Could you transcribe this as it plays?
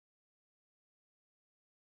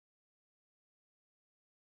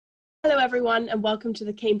Hello everyone and welcome to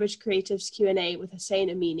the Cambridge Creatives Q&A with Hossein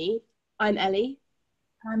Amini. I'm Ellie.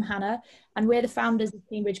 I'm Hannah, and we're the founders of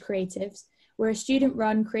Cambridge Creatives. We're a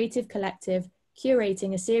student-run creative collective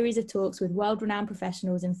curating a series of talks with world-renowned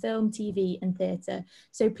professionals in film, TV and theatre.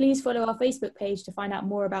 So please follow our Facebook page to find out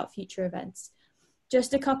more about future events.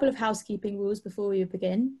 Just a couple of housekeeping rules before we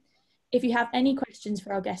begin. If you have any questions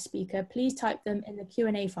for our guest speaker, please type them in the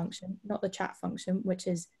Q&A function, not the chat function, which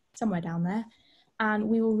is somewhere down there, and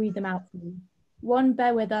we will read them out for you. 1,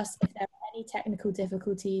 bear with us if there are any technical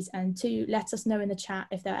difficulties, and 2, let us know in the chat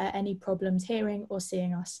if there are any problems hearing or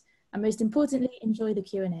seeing us. And most importantly, enjoy the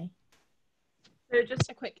Q&A. So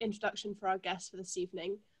just a quick introduction for our guest for this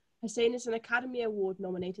evening. Hossein is an Academy Award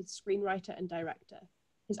nominated screenwriter and director.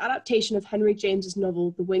 His adaptation of Henry James's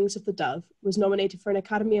novel The Wings of the Dove was nominated for an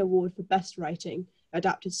Academy Award for Best Writing,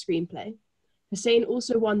 Adapted Screenplay. Hossein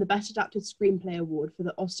also won the Best Adapted Screenplay Award for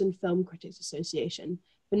the Austin Film Critics Association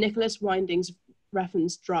for Nicolas Winding's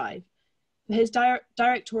Refn's Drive. For his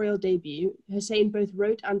directorial debut, Hossein both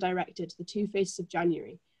wrote and directed The Two Faces of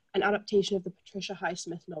January, an adaptation of the Patricia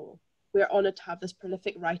Highsmith novel. We are honoured to have this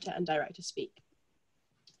prolific writer and director speak.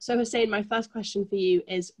 So Hossein, my first question for you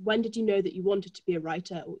is, when did you know that you wanted to be a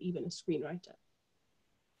writer or even a screenwriter?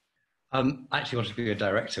 I actually wanted to be a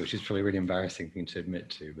director, which is probably a really embarrassing thing to admit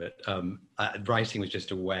to, but writing was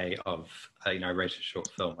just a way of, I wrote a short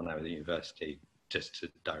film when I was at university just to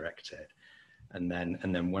direct it. And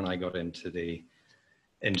then when I got into the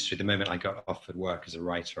industry, the moment I got offered work as a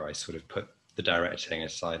writer, I sort of put the directing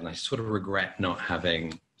aside, and I sort of regret not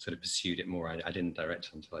having sort of pursued it more. I didn't direct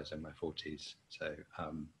until I was in my 40s. So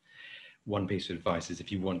one piece of advice is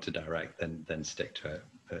if you want to direct, then stick to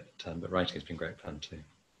it. But writing has been great fun too.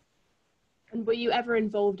 And were you ever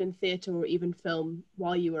involved in theatre or even film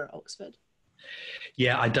while you were at Oxford?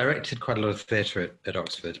 Yeah, I directed quite a lot of theatre at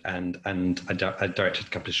Oxford, and I directed a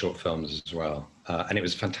couple of short films as well. And it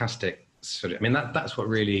was fantastic. Sort of, I mean, that's what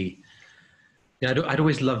really. Yeah, I'd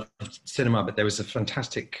always loved cinema, but there was a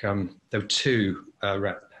fantastic. There were 2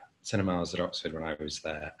 rep cinemas at Oxford when I was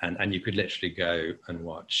there, and you could literally go and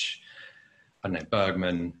watch, I don't know,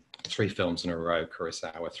 Bergman, 3 films in a row,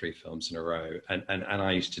 Kurosawa, 3 films in a row, and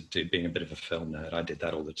I used to do, being a bit of a film nerd, I did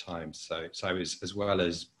that all the time. So I was, as well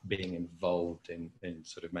as being involved in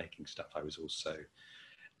sort of making stuff, I was also,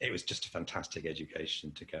 it was just a fantastic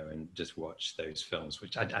education to go and just watch those films,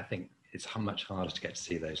 which I think it's much harder to get to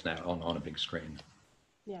see those now on a big screen.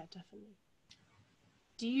 Yeah, definitely.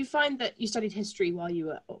 Do you find that you studied history while you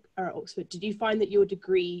were at Oxford? Did you find that your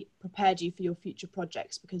degree prepared you for your future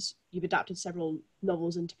projects because you've adapted several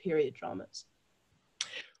novels into period dramas?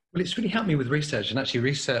 Well, it's really helped me with research, and actually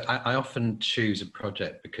research, I often choose a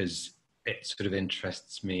project because it sort of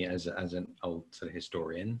interests me as an old sort of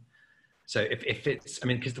historian. So if it's, I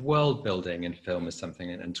mean, because the world building in film is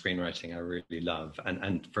something, and screenwriting I really love.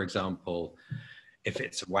 And for example, if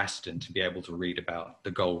it's a Western, to be able to read about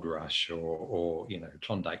the gold rush or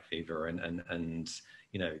Klondike fever and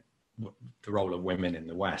the role of women in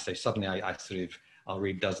the West. So suddenly I'll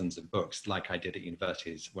read dozens of books like I did at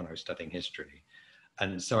universities when I was studying history.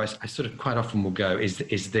 And so I sort of quite often will go, is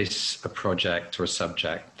this a project or a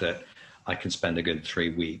subject that I can spend a good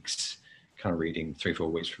 3 weeks kind of reading,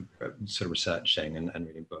 3-4 weeks, sort of researching and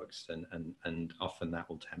reading books. And often that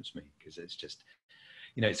will tempt me, because it's just,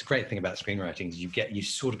 it's a great thing about screenwriting is you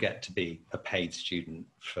sort of get to be a paid student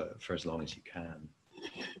for as long as you can.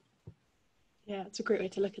 Yeah, it's a great way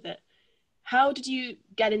to look at it. How did you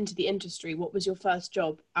get into the industry? What was your first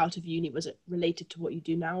job out of uni? Was it related to what you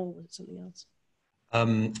do now, or was it something else?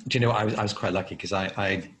 Do you know, I was quite lucky because I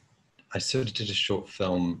sort of did a short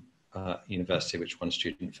film at university which won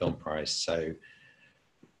Student Film Prize. So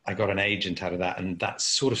I got an agent out of that, and that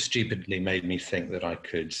sort of stupidly made me think that I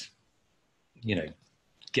could,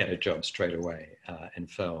 get a job straight away in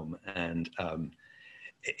film. And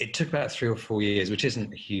it took about 3 or 4 years, which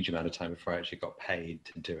isn't a huge amount of time before I actually got paid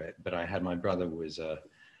to do it. But I had, my brother was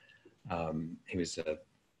he was a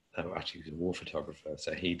war photographer.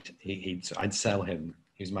 So I'd sell him,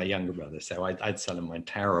 he was my younger brother. So I'd sell him my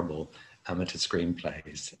terrible amateur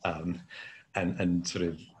screenplays. And sort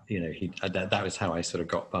of, that was how I sort of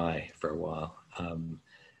got by for a while.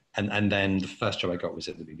 And then the first job I got was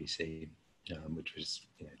at the BBC, which was,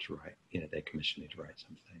 to write, they commissioned me to write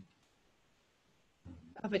something.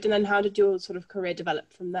 Perfect. And then how did your sort of career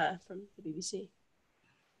develop from there, from the BBC?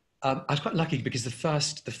 I was quite lucky because the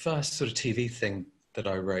first sort of TV thing that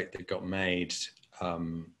I wrote that got made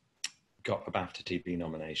got a BAFTA TV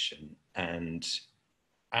nomination. And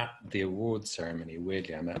at the awards ceremony,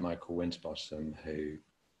 weirdly, I met Michael Winterbottom, who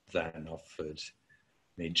then offered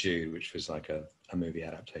made Jude, which was like a movie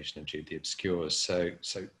adaptation of Jude the Obscure. So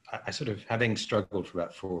I sort of, having struggled for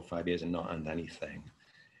about 4 or 5 years and not earned anything,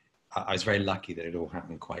 I was very lucky that it all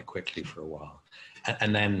happened quite quickly for a while.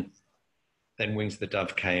 And then Wings of the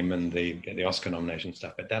Dove came and the Oscar nomination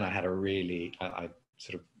stuff. But then I had I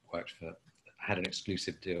sort of had an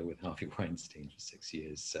exclusive deal with Harvey Weinstein for 6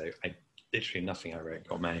 years. So literally nothing I wrote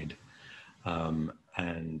got made.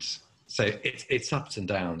 And so it's ups and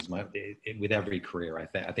downs. With every career,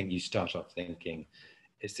 I think you start off thinking,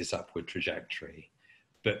 it's this upward trajectory.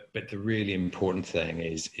 But the really important thing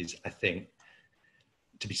is I think,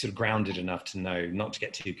 to be sort of grounded enough to know not to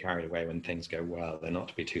get too carried away when things go well, and not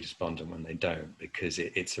to be too despondent when they don't, because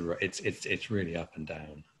it's really up and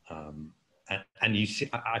down. And you see,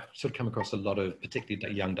 I've sort of come across a lot of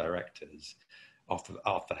particularly young directors off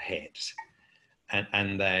a hit,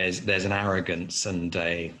 and there's an arrogance and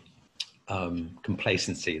a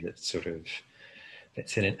complacency that sort of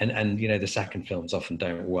fits in it. And you know, the second films often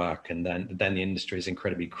don't work, and then the industry is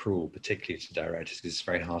incredibly cruel, particularly to directors, because it's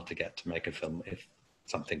very hard to make a film if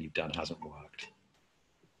something you've done hasn't worked.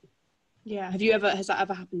 Yeah. Has that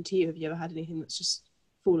ever happened to you? Have you ever had anything that's just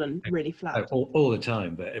fallen really flat? All the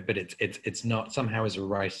time, but it's not, somehow as a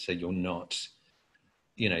writer, you're not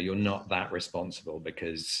that responsible,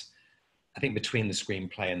 because I think between the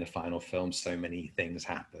screenplay and the final film, so many things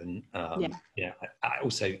happen. I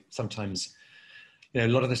also sometimes, you know,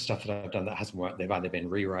 a lot of the stuff that I've done that hasn't worked, they've either been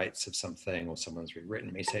rewrites of something or someone's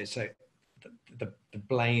rewritten me. So the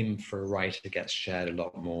blame for a writer gets shared a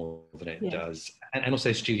lot more than it does. And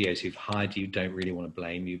also studios who've hired you don't really want to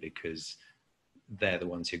blame you, because they're the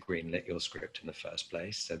ones who greenlit your script in the first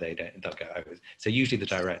place. So they'll go over. So usually the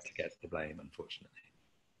director gets the blame,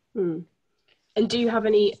 unfortunately. And do you have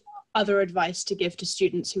any other advice to give to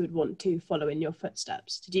students who would want to follow in your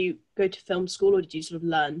footsteps? Did you go to film school, or did you sort of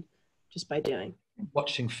learn just by doing?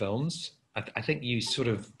 Watching films. I think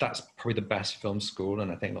that's probably the best film school,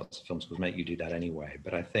 and I think lots of film schools make you do that anyway.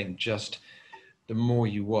 But I think just the more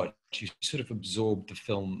you watch, you sort of absorb the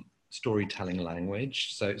film storytelling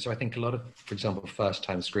language. So I think a lot of, for example,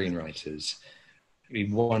 first-time screenwriters,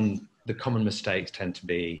 the common mistakes tend to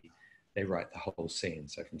be they write the whole scene.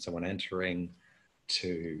 So from someone entering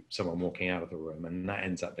to someone walking out of the room, and that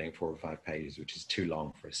ends up being 4 or 5 pages, which is too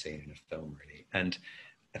long for a scene in a film, really. And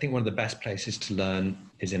I think one of the best places to learn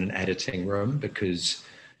is in an editing room, because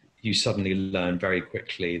you suddenly learn very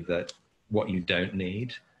quickly that what you don't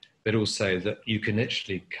need, but also that you can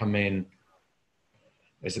literally come in.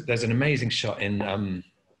 There's an amazing shot in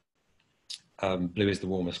Blue is the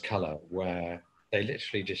Warmest Color, where they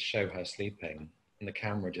literally just show her sleeping and the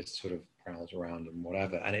camera just sort of prowls around and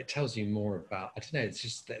whatever. And it tells you more about, I don't know, it's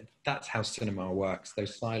just that's how cinema works.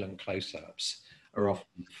 Those silent close-ups are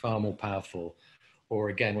often far more powerful. Or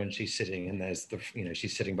again, when she's sitting and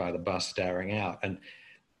she's sitting by the bus staring out, and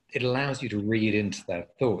it allows you to read into their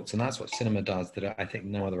thoughts. And that's what cinema does that I think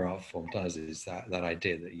no other art form does, is that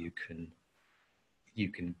idea that you can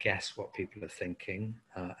guess what people are thinking,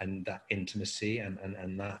 and that intimacy, and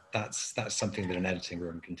that's something that an editing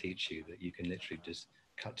room can teach you, that you can literally just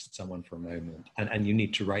cut to someone for a moment, and you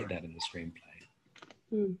need to write that in the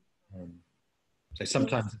screenplay. So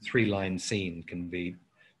sometimes a 3-line scene can be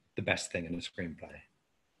the best thing in a screenplay.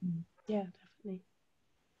 Yeah, definitely.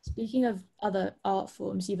 Speaking of other art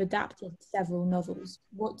forms, you've adapted several novels.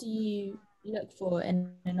 What do you look for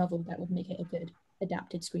in a novel that would make it a good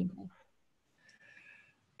adapted screenplay?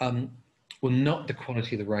 Well, not the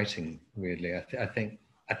quality of the writing, weirdly. I think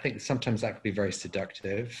sometimes that could be very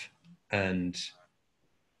seductive, and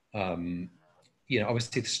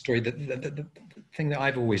obviously the story. The thing that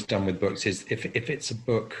I've always done with books is if it's a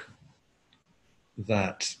book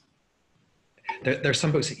that there are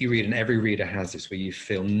some books that you read, and every reader has this, where you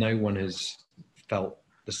feel no one has felt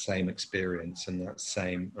the same experience and that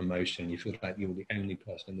same emotion. You feel like you're the only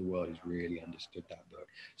person in the world who's really understood that book.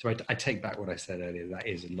 So I take back what I said earlier.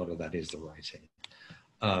 A lot of that is the writing.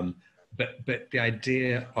 But the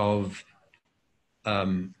idea of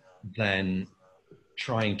then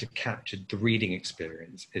trying to capture the reading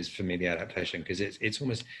experience is, for me, the adaptation, because it's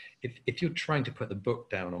almost, if you're trying to put the book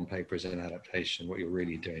down on paper as an adaptation, what you're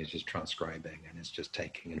really doing is just transcribing, and it's just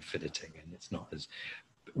taking and fidgeting, and it's not as,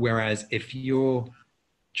 whereas if you're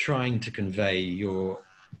trying to convey your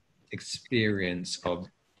experience of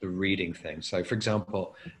the reading thing. So for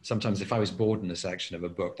example, sometimes if I was bored in a section of a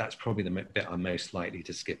book, that's probably the bit I'm most likely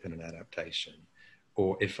to skip in an adaptation.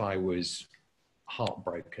 Or if I was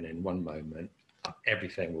heartbroken in one moment,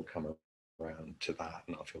 everything will come around to that,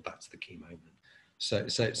 and I'll feel that's the key moment. So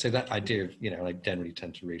that idea of, I generally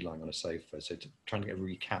tend to read lying on a sofa. So trying to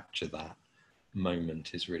recapture that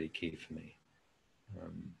moment is really key for me.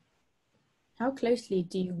 How closely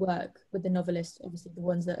do you work with the novelists, obviously the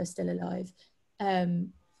ones that are still alive?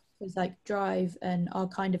 Because like Drive and Our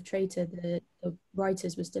Kind of Traitor, the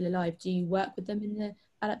writers were still alive. Do you work with them in the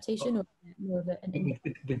adaptation, or more of an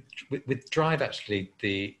with Drive, actually,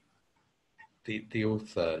 the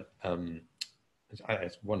author, it's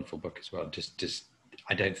a wonderful book as well. Just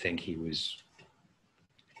I don't think he was.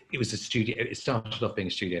 It was a studio. It started off being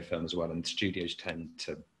a studio film as well, and studios tend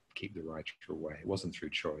to keep the writer away. It wasn't through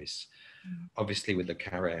choice. Obviously, with the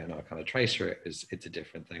Carré and Our Kind of Tracer, it's a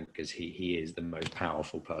different thing because he is the most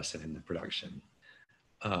powerful person in the production.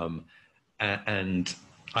 And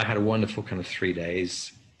I had a wonderful kind of 3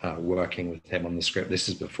 days working with him on the script. This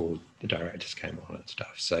is before the directors came on and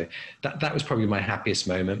stuff. So that was probably my happiest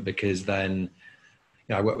moment, because then,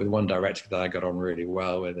 you know, I worked with one director that I got on really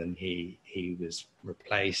well with, and he was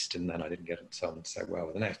replaced, and then I didn't get on so well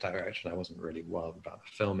with the next director, and I wasn't really wild about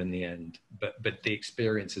the film in the end. But the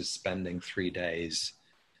experience of spending 3 days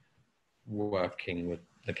working with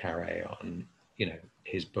the Carré on, you know,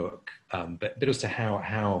 his book, but also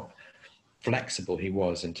how flexible he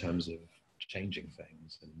was in terms of changing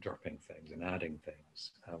things and dropping things and adding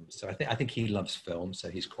things. So I think he loves film, so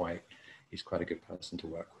he's quite a good person to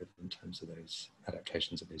work with in terms of those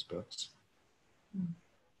adaptations of his books.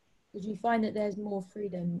 Did you find that there's more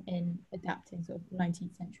freedom in adapting sort of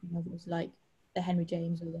 19th century novels like the Henry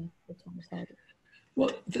James or the Thomas Hardy?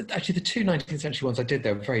 Well, actually, the two 19th century ones I did,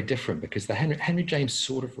 they were very different, because the Henry James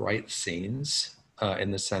sort of writes scenes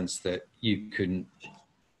in the sense that you can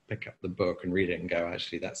pick up the book and read it and go,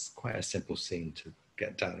 actually, that's quite a simple scene to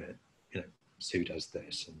get done. It, you know, Sue does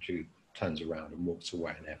this, and Jude turns around and walks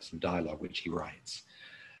away, and they have some dialogue which he writes.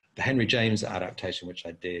 The Henry James adaptation, which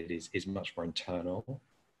I did, is much more internal.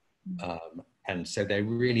 And so there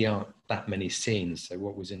really aren't that many scenes. So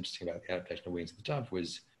what was interesting about the adaptation of Wings of the Dove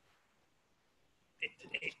was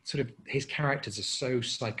it sort of, his characters are so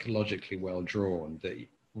psychologically well drawn that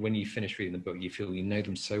when you finish reading the book, you feel you know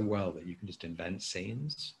them so well that you can just invent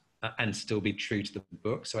scenes and still be true to the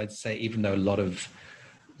book. So I'd say, even though a lot of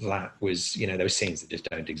that was, you know, there were scenes that just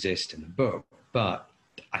don't exist in the book, but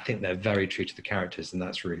I think they're very true to the characters, and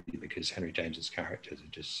that's really because Henry James's characters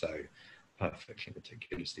are just so perfectly,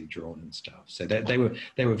 meticulously drawn and stuff. So they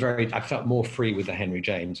were very. I felt more free with the Henry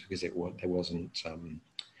James because there wasn't.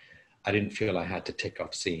 I didn't feel I had to tick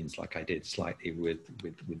off scenes like I did slightly with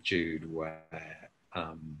Jude, where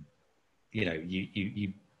you know,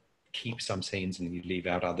 you keep some scenes and you leave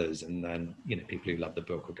out others, and then, you know, people who love the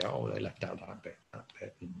book will go, oh, they left out that bit,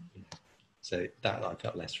 and, you know, so that I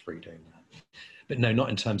felt less free doing that. But no, not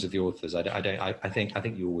in terms of the authors. I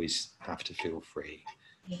think you always have to feel free,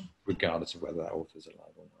 regardless of whether that author's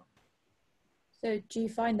alive or not. So do you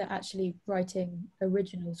find that actually writing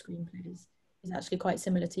original screenplays is actually quite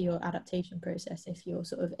similar to your adaptation process if you're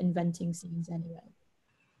sort of inventing scenes anyway?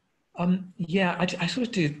 Yeah, I sort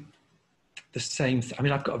of do the same I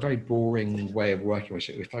mean, I've got a very boring way of working with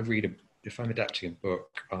it. If I'm adapting a book,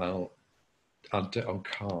 I'll do it on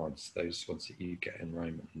cards, those ones that you get in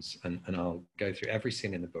romans, and I'll go through every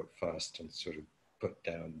scene in the book first and sort of put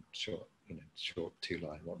down short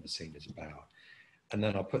 2-line what the scene is about. And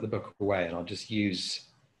then I'll put the book away and I'll just use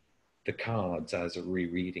the cards as a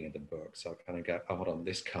rereading of the book. So I'll kind of go, oh, hold on,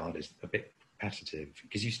 this card is a bit repetitive,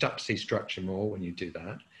 because you start to see structure more when you do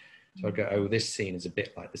that. So I'll go, oh, this scene is a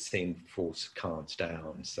bit like the scene 4 cards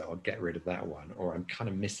down, so I'll get rid of that one. Or I'm kind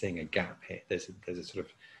of missing a gap here. There's a sort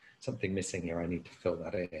of something missing here, I need to fill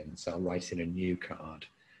that in. So I'll write in a new card.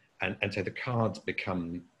 And so the cards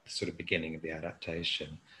become the sort of beginning of the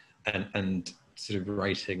adaptation. And sort of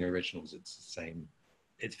writing originals, it's the same.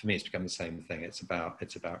 For me, it's become the same thing. It's about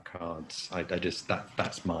cards. I just,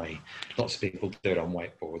 that's my, lots of people do it on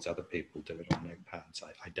whiteboards, other people do it on notepads.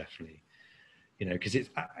 I definitely, you know, because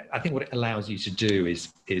I think what it allows you to do is,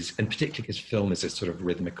 and particularly because film is a sort of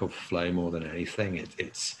rhythmical flow more than anything,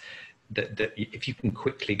 it's that if you can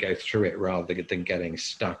quickly go through it rather than getting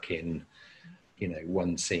stuck in, you know,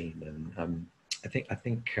 one scene. And I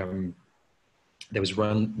think there was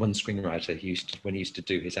one screenwriter when he used to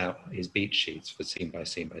do his beat sheets for scene by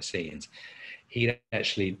scenes, he'd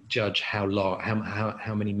actually judge how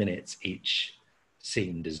many minutes each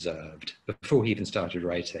scene deserved before he even started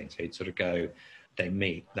writing. So he'd sort of go, they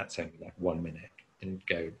meet, that's only like 1 minute, and he'd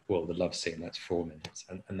go, well, the love scene, that's 4 minutes,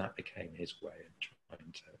 and that became his way of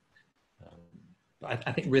trying to. But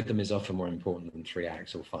I think rhythm is often more important than 3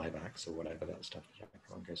 acts or 5 acts or whatever that stuff that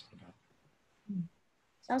everyone goes on about.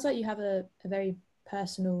 Sounds like you have a very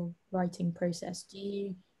personal writing process. Do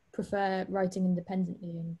you prefer writing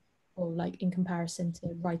independently or like in comparison to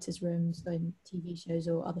writers' rooms in TV shows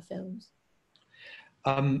or other films?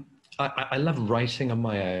 I love writing on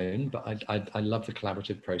my own, but I love the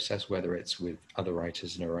collaborative process, whether it's with other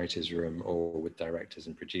writers in a writer's room or with directors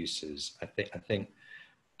and producers. I think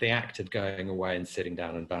the act of going away and sitting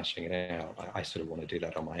down and bashing it out, I sort of want to do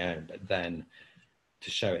that on my own, but then to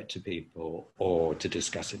show it to people or to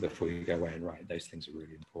discuss it before you go away and write, those things are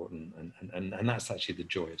really important. And that's actually the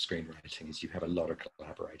joy of screenwriting, is you have a lot of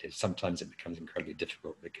collaborators. Sometimes it becomes incredibly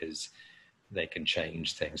difficult because they can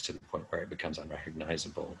change things to the point where it becomes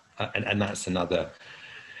unrecognizable. And that's another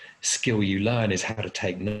skill you learn, is how to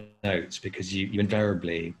take notes, because you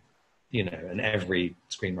invariably, you know, and every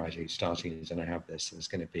screenwriter who's starting is going to have this. There's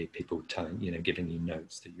going to be people telling, you know, giving you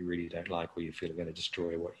notes that you really don't like, or you feel are going to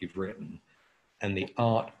destroy what you've written. And the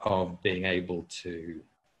art of being able to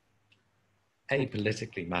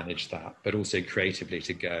apolitically manage that, but also creatively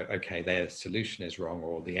to go, okay, their solution is wrong,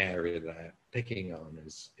 or the area they're picking on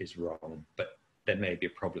is wrong, but there may be a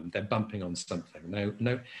problem. They're bumping on something. No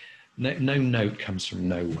note comes from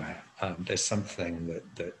nowhere. There's something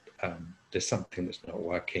there's something that's not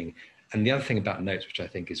working. And the other thing about notes, which I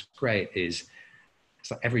think is great, is it's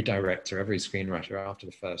like every director, every screenwriter, after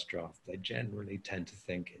the first draft, they generally tend to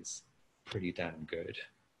think it's pretty damn good.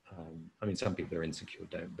 I mean, some people are insecure,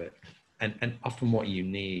 don't, but and often what you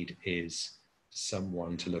need is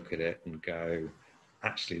someone to look at it and go,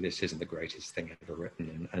 actually, this isn't the greatest thing ever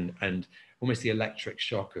written, and almost the electric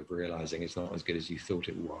shock of realizing it's not as good as you thought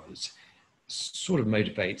it was sort of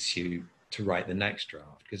motivates you to write the next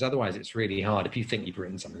draft, because otherwise it's really hard. If you think you've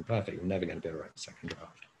written something perfect, you're never going to be able to write the second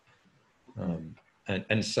draft.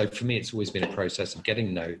 And so for me, it's always been a process of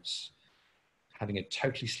getting notes, having a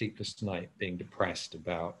totally sleepless night, being depressed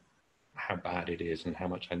about how bad it is and how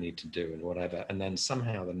much I need to do and whatever. And then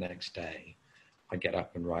somehow the next day I get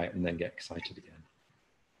up and write and then get excited again.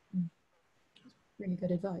 Really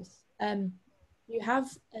good advice. Do you have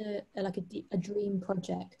a dream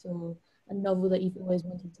project or a novel that you've always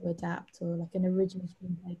wanted to adapt, or like an original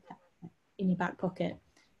screenplay in your back pocket?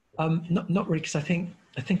 Not really, because I think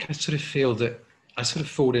I sort of feel that I sort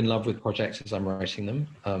of fall in love with projects as I'm writing them,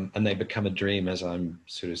 and they become a dream as I'm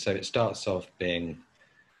sort of, so it starts off being,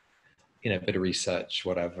 you know, a bit of research,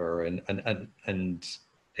 whatever, and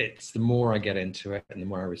it's the more I get into it and the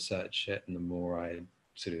more I research it and the more I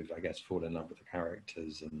sort of, I guess, fall in love with the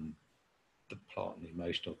characters and the plot and the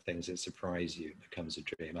emotional things that surprise you, it becomes a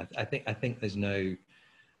dream. I think there's no,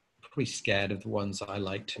 probably scared of the ones I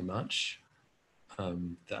like too much,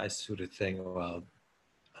 that I sort of think, well,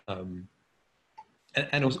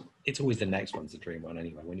 and also, it's always the next one's a dream one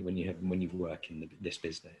anyway. When you work in this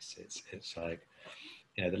business, it's like,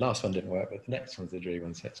 you know, the last one didn't work, but the next one's the dream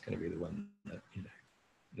one, so it's going to be the one that, you know,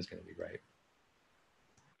 is going to be great.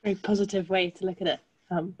 Very positive way to look at it.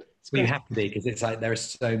 Well, you have to be, because it's like there are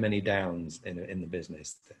so many downs in the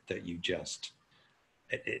business that you just,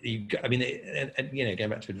 I mean, and you know, going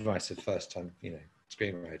back to advice of first time, you know,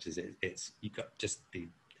 screenwriters, it's you've got to just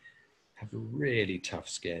have a really tough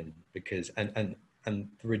skin, because and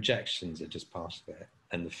the rejections are just part of it,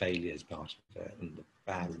 and the failure is part of it, and the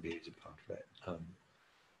bad reviews are part of it.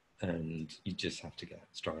 And you just have to get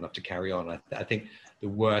strong enough to carry on. I think the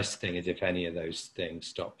worst thing is if any of those things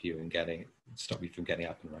stop you from getting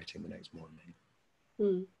up and writing the next morning.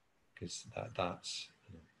 Because that's,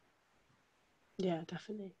 you know. Yeah,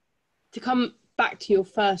 definitely. To come back to your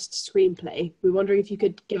first screenplay, we're wondering if you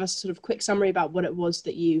could give us a sort of quick summary about what it was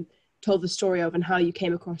that you told the story of and how you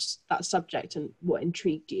came across that subject and what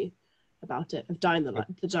intrigued you about it, of dying of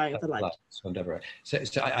the light.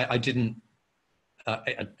 So I didn't.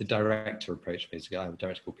 The director approached me. It's a guy, a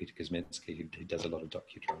director called Peter Kosminski, who does a lot of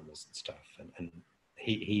docudramas and stuff, and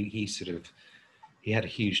he had a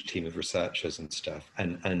huge team of researchers and stuff,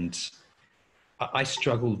 and I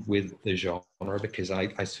struggled with the genre because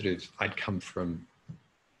I'd come from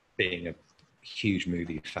being a huge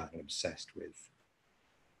movie fan, obsessed with,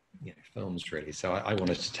 you know, films really. So I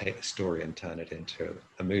wanted to take the story and turn it into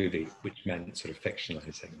a movie, which meant sort of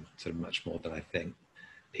fictionalizing sort of much more than I think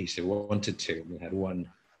Peter wanted to. We had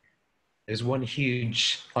there's one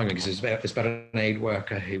huge argument, because it's about an aid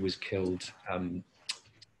worker who was killed in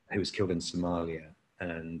Somalia,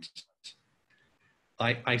 and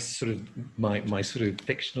I sort of, my sort of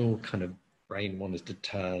fictional kind of brain wanted to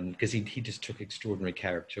turn, because he just took extraordinary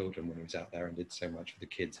care of children when he was out there and did so much for the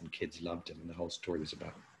kids, and kids loved him, and the whole story was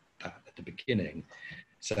about that at the beginning.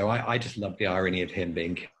 So I just loved the irony of him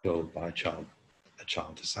being killed by a child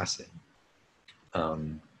assassin.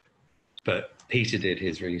 But Peter did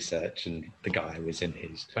his research, and the guy was in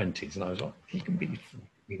his 20s, and I was like, he can be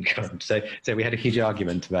kind. So we had a huge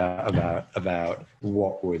argument about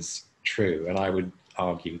what was true, and I would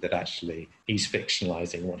argue that actually he's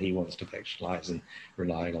fictionalizing what he wants to fictionalize and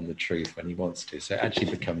relying on the truth when he wants to. So it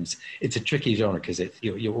actually becomes, it's a tricky genre because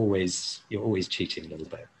you're always cheating a little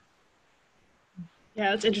bit.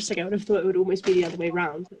 Yeah, that's interesting. I would have thought it would almost be the other way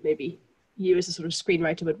around, that maybe you as a sort of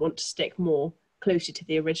screenwriter would want to stick more closely to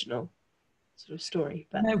the original sort of story.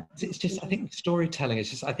 But no, it's just, I think storytelling is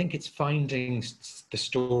just, I think it's finding the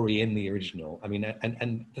story in the original. I mean,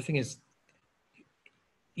 and the thing is,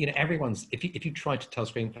 you know, everyone's, if you try to tell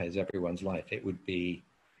screenplays of everyone's life, it would be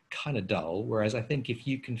kind of dull. Whereas I think if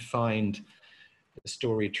you can find the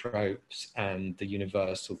story tropes and the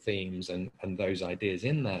universal themes and those ideas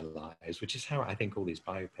in their lives, which is how I think all these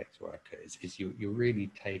biopics work, is you're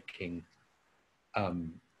really taking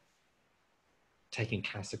taking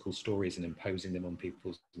classical stories and imposing them on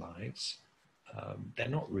people's lives. They're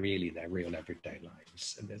not really their real everyday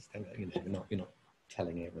lives, and you know, you're not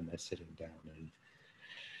telling it when they're sitting down and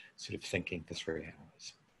sort of thinking for 3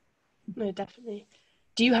 hours. no, definitely.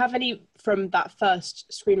 Do you have any, from that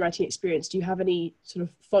first screenwriting experience, do you have any sort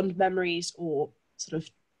of fond memories or sort of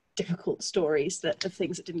difficult stories that of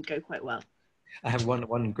things that didn't go quite well? I have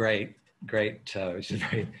one great, which is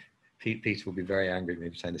very, Peter will be very angry at me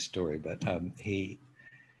for saying this story, but it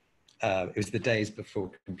was the days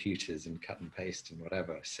before computers and cut and paste and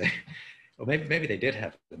whatever. So, or maybe they did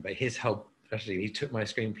have them, but his whole, actually, he took my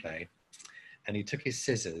screenplay and he took his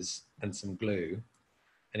scissors and some glue,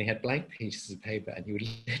 and he had blank pieces of paper, and he would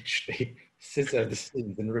literally scissor the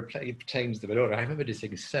scenes and change them in order. I remember just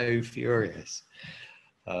being so furious.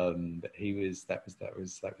 But he was, that was the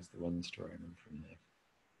one story I remember from there.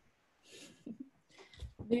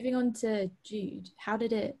 Moving on to Jude, how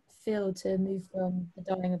did it feel to move from The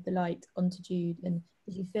Dying of the Light onto Jude, and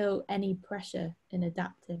did you feel any pressure in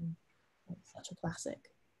adapting such a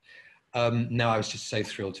classic? No, I was just so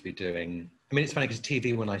thrilled to be doing. I mean, it's funny because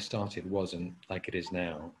TV when I started wasn't like it is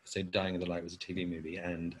now. So Dying of the Light was a TV movie,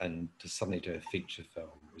 and to suddenly do a feature film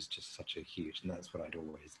was just such a huge, and that's what I'd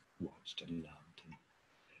always watched and loved.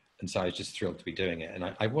 And so I was just thrilled to be doing it. And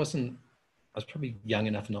I was probably young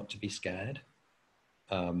enough not to be scared.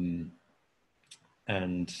 And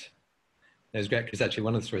it was great because actually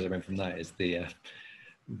one of the stories I remember from that is the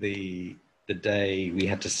day we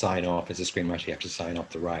had to sign off as a screenwriter, you have to sign off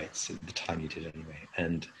the rights at the time you did anyway.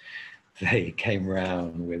 And they came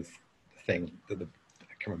around with the thing that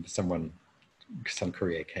I can't remember, some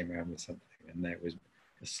courier came around with something, and there was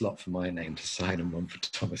a slot for my name to sign and one for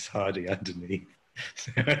Thomas Hardy underneath.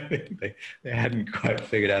 So I think they hadn't quite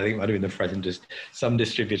figured out. I think it might have been the present, just some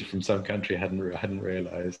distributor from some country hadn't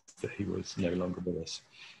realised that he was no longer with us.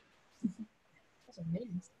 That's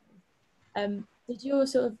amazing. Did your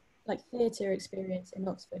sort of like theatre experience in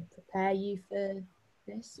Oxford prepare you for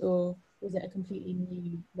this, or was it a completely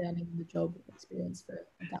new learning on the job experience for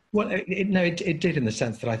adapting? Well, it did, in the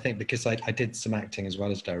sense that I think because I did some acting as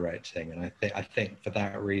well as directing, and I think for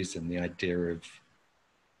that reason the idea of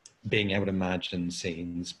being able to imagine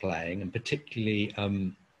scenes playing, and particularly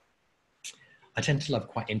I tend to love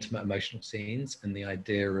quite intimate emotional scenes, and the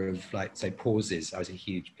idea of, like, say, pauses. I was a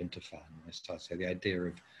huge Pinter fan when I started, so the idea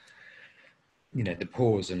of, you know, the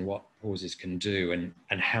pause and what pauses can do,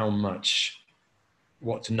 and how much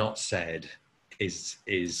what's not said is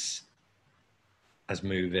as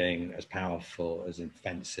moving, as powerful, as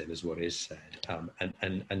offensive as what is said,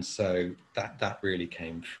 and so that really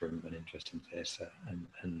came from an interest in theatre,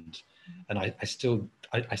 and I still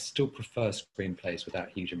prefer screenplays without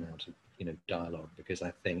a huge amount of, you know, dialogue, because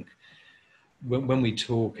I think when we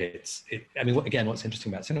talk, I mean, again, what's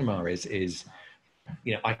interesting about cinema is,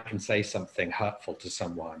 you know, I can say something hurtful to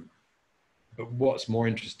someone, but what's more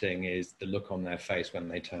interesting is the look on their face when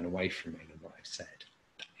they turn away from me than what I've said,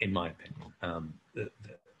 in my opinion.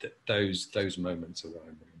 Those moments are what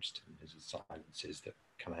I'm more interested in, is the silences that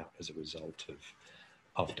come out as a result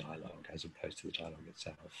of dialogue, as opposed to the dialogue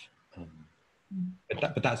itself.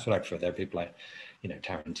 But that's what I prefer. There are people like, you know,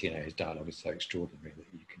 Tarantino, his dialogue is so extraordinary that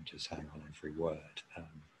you can just hang on every word,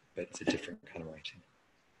 but it's a different kind of writing.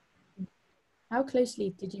 How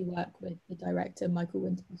closely did you work with the director, Michael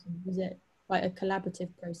Winterbottom? Was it quite a collaborative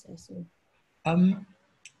process? Or?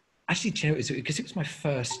 Actually, you know, because it was my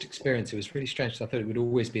first experience, it was really strange. I thought it would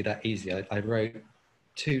always be that easy. I wrote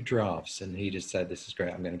 2 drafts, and he just said, "This is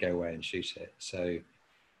great, I'm going to go away and shoot it." So,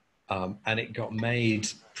 and it got made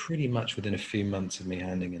pretty much within a few months of me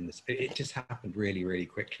handing in this. It just happened really, really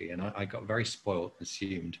quickly, and I got very spoiled and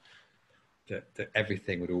assumed that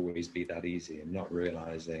everything would always be that easy, and not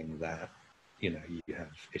realising that, you know, you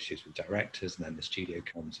have issues with directors, and then the studio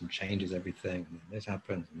comes and changes everything, and then this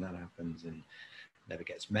happens and that happens, and never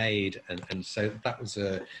gets made. And so that was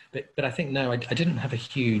but I think, no, I didn't have a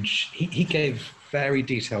huge, he gave very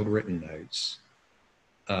detailed written notes.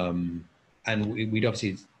 And we'd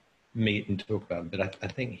obviously meet and talk about it, but I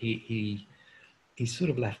think he sort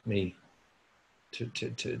of left me to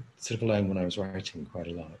sort of alone when I was writing quite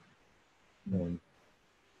a lot.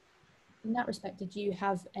 In that respect, did you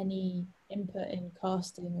have any input in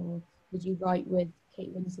casting, or did you write with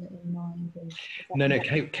Kate Winslet in mind? No,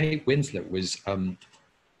 Kate Winslet was, I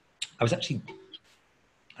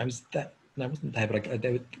was there, no, I wasn't there, but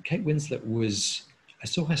Kate Winslet was, I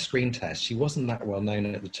saw her screen test. She wasn't that well known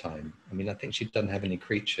at the time. I mean, I think she'd done Heavenly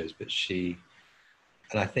Creatures, but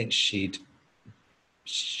I think she'd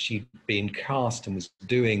been cast and was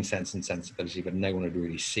doing Sense and Sensibility, but no one had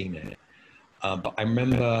really seen it. But I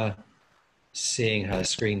remember seeing her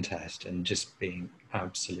screen test and just being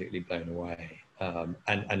absolutely blown away.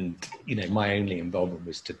 And you know, my only involvement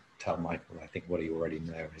was to tell Michael, I think what he already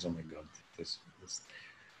know is, oh my God, this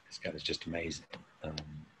guy is just amazing.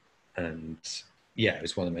 And yeah, it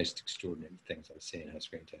was one of the most extraordinary things I've seen her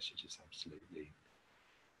screen test. She just absolutely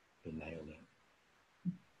nailed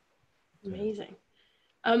it. Amazing.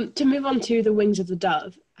 To move on to The Wings of the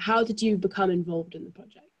Dove, how did you become involved in the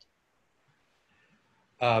project?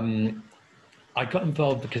 I got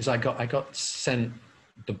involved because I got sent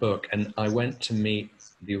the book, and I went to meet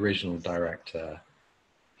the original director.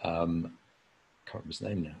 I can't remember his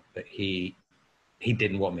name now, but he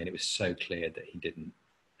didn't want me, and it was so clear that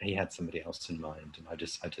he had somebody else in mind, and I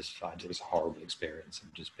just found it was a horrible experience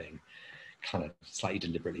of just being kind of slightly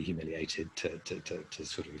deliberately humiliated to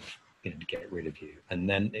sort of, you know, to get rid of you. And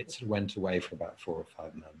then it sort of went away for about 4 or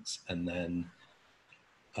 5 months, and then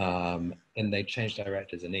and they changed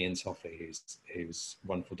directors, and Ian Soffey, who's a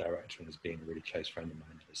wonderful director and has been a really close friend of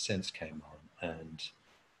mine, has since came on, and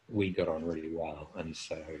we got on really well. And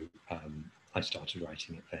so I started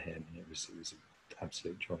writing it for him, and it was an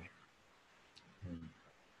absolute joy.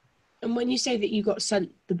 And when you say that you got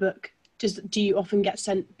sent the book, do you often get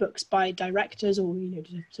sent books by directors, or, you know,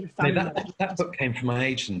 sort of family? No, that book came from my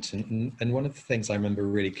agent, and one of the things I remember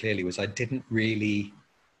really clearly was I didn't really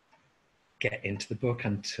get into the book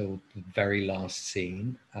until the very last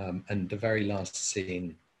scene, and the very last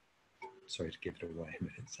scene, sorry to give it away, but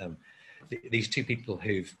it's these two people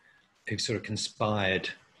who've sort of conspired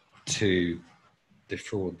to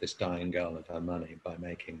defraud this dying girl of her money by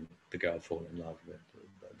making the girl fall in love with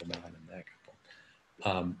the man and their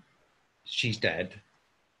couple. She's dead.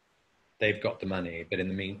 They've got the money, but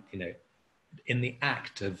in the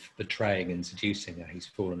act of betraying and seducing her, he's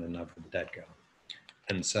fallen in love with the dead girl.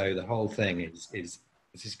 And so the whole thing is this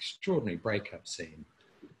extraordinary breakup scene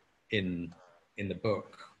in the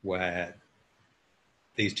book, where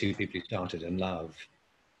these two people who started in love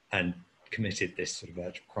and committed this sort of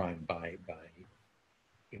virtual crime by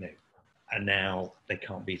you know, and now they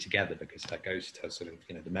can't be together because that ghost, her sort of,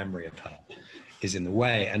 you know, the memory of her is in the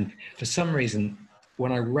way. And for some reason,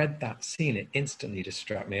 when I read that scene, it instantly just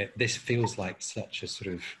struck me, this feels like such a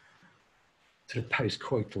sort of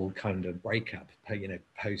post-coital kind of breakup, you know,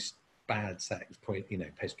 post bad sex, you know,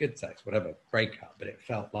 post good sex, whatever, breakup, but it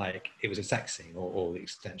felt like it was a sex scene, or the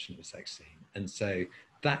extension of a sex scene. And so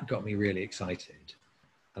that got me really excited.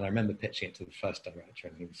 And I remember pitching it to the first director,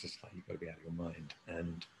 and he was just like, you've got to be out of your mind.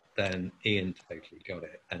 And then Ian totally got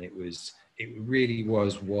it. And it really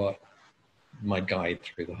was what my guide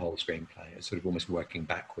through the whole screenplay. It's sort of almost working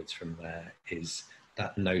backwards from there, is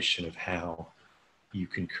that notion of how you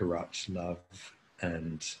can corrupt love,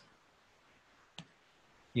 and,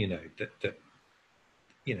 you know,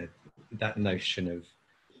 that notion of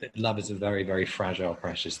that love is a very, very fragile,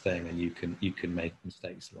 precious thing, and you can make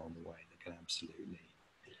mistakes along the way that can absolutely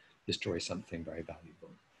destroy something very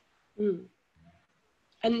valuable. Mm.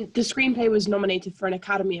 And the screenplay was nominated for an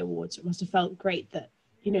Academy Award, so it must have felt great that,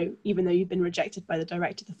 you know, even though you'd been rejected by the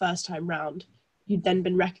director the first time round, you'd then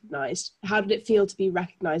been recognised. How did it feel to be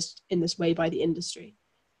recognised in this way by the industry?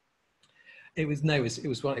 It was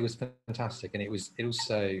fantastic, and it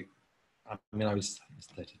also, I mean, I was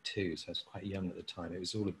 32, so I was quite young at the time. It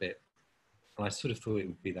was all a bit, and I sort of thought it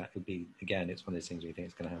would be, again, it's one of those things where you think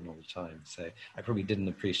it's going to happen all the time. So I probably didn't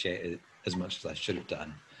appreciate it as much as I should have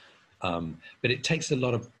done. But it takes a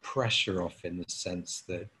lot of pressure off, in the sense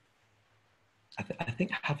that I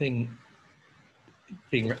think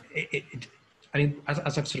I mean, as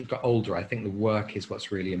I've sort of got older, I think the work is what's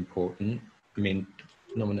really important. I mean,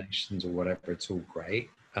 nominations or whatever, it's all great.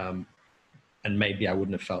 And maybe I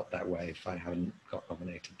wouldn't have felt that way if I hadn't got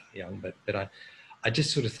nominated that young. But I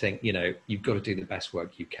just sort of think, you know, you've got to do the best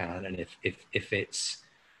work you can. And if it's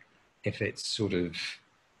sort of,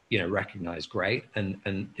 you know, recognized, great. And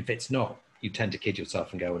if it's not, you tend to kid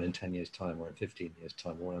yourself and go, well, in 10 years time or in 15 years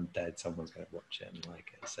time, or when I'm dead, someone's going to watch it and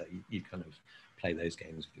like it. So you kind of play those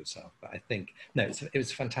games with yourself. But I think, no, it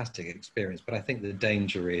was a fantastic experience. But I think the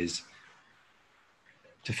danger is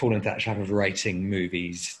to fall into that trap of writing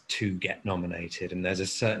movies to get nominated. And there's a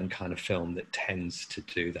certain kind of film that tends to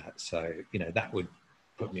do that. So, you know, that would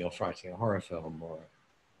put me off writing a horror film or,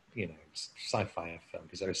 you know, sci-fi film,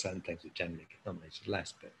 because there are certain things that generally get nominated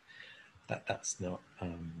less, but that's not,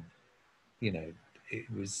 you know, it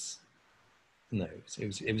was a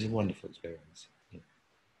wonderful experience. Yeah.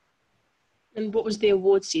 And what was the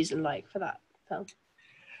award season like for that film?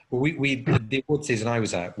 Well, the award season I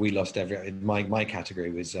was at, we lost my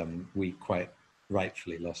category was, we quite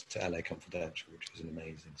rightfully lost to LA Confidential, which was an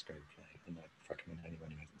amazing screenplay, and I recommend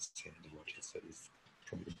anyone who hasn't seen it to watch it. So it's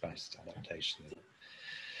probably the best adaptation,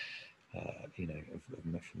 you know,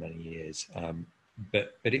 for many years.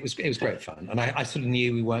 But it was great fun, and I sort of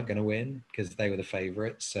knew we weren't going to win because they were the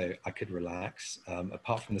favourites, so I could relax.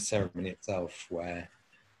 Apart from the ceremony itself, where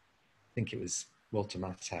I think it was Walter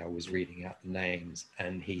Matthau was reading out the names,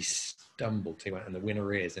 and he stumbled. He went, and the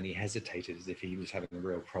winner is, and he hesitated as if he was having a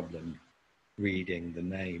real problem reading the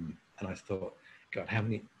name. And I thought, God, how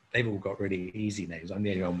many? They've all got really easy names. I'm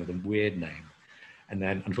the only one with a weird name. And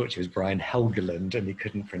then, unfortunately, it was Brian Helgeland, and he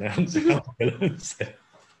couldn't pronounce Helgeland.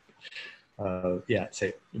 So, yeah, so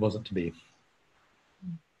it wasn't to be.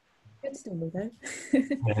 Good story, though.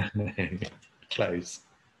 Close.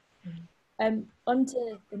 On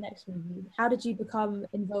to the next review. How did you become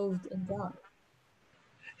involved in Drive?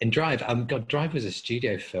 In Drive, God, Drive was a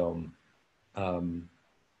studio film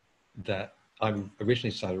that I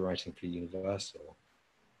originally started writing for Universal,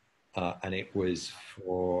 and it was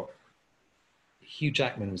for Hugh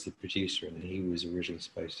Jackman was the producer, and he was originally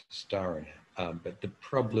supposed to star in it. But the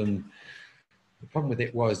problem with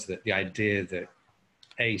it was that the idea that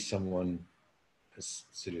someone as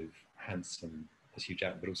sort of handsome as Hugh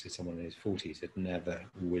Jackman, but also someone in his 40s, had never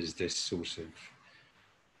was this sort of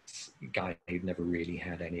guy who'd never really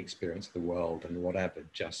had any experience of the world and whatever,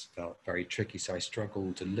 just felt very tricky. So I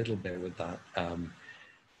struggled a little bit with that.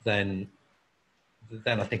 Then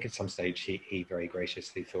I think at some stage he very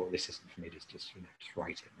graciously thought, this isn't for me, just you know, just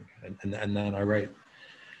write it. And then I wrote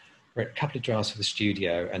a couple of drafts for the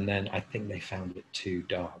studio, and then I think they found it too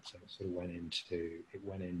dark, so it sort of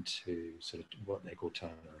went into sort of what they call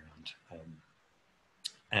turnaround.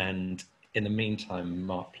 And in the meantime,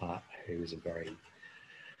 Mark Platt, who is a very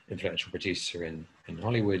influential producer in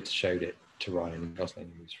Hollywood, showed it to Ryan Gosling,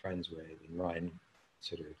 who he was friends with, and Ryan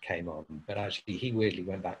sort of came on. But actually, he weirdly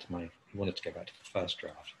went back to he wanted to go back to the first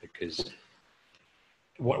draft, because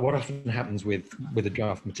what often happens with a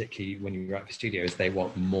draft, particularly when you write for studio, is they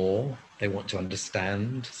want more. They want to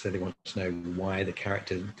understand, so they want to know why the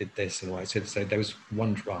character did this and why. So there was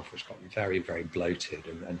one draft which got very, very bloated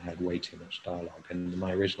and had way too much dialogue. And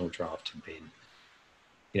my original draft had been,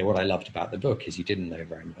 you know, what I loved about the book is you didn't know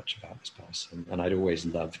very much about this person. And I'd always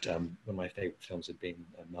loved, one of my favorite films had been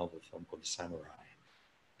a Melville film called The Samurai.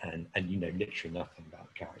 And you know literally nothing about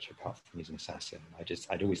the character apart from he's an assassin.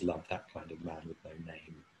 I'd always loved that kind of man with no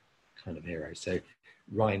name kind of hero. So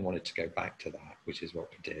Ryan wanted to go back to that, which is what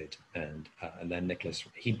we did. And then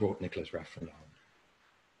he brought Nicolas Refn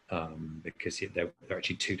on because there were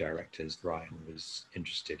actually two directors Ryan was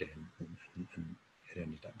interested in, and it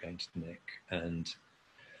ended up going to Nick. And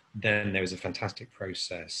then there was a fantastic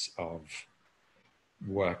process of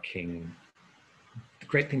working. The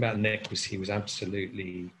great thing about Nick was he was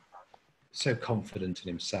absolutely so confident in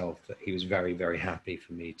himself that he was very, very happy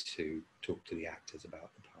for me to talk to the actors about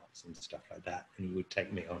the parts and stuff like that. And he would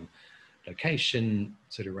take me on location,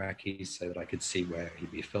 sort of Iraqis, so that I could see where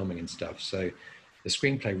he'd be filming and stuff. So the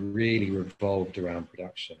screenplay really revolved around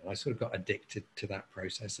production. And I sort of got addicted to that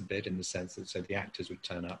process a bit, in the sense that, so the actors would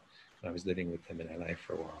turn up, and I was living with them in LA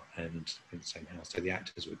for a while and in the same house. So the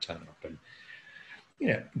actors would turn up and, you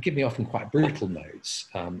know, give me often quite brutal notes.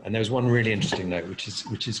 And there was one really interesting note, which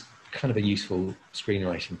is kind of a useful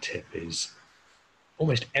screenwriting tip, is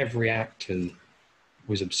almost every actor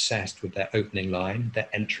was obsessed with their opening line, their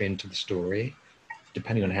entry into the story,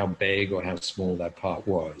 depending on how big or how small their part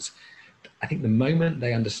was. I think the moment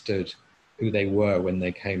they understood who they were when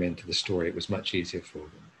they came into the story, it was much easier for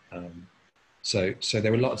them. So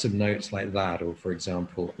there were lots of notes like that. Or, for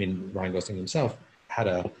example, I mean, Ryan Gosling himself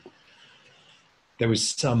there was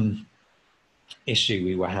some issue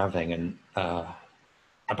we were having, and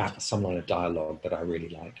about some line of dialogue that I really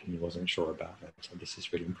liked, and he wasn't sure about it. So this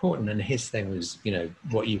is really important. And his thing was, you know,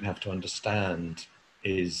 what you have to understand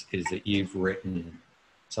is that you've written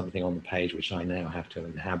something on the page which I now have to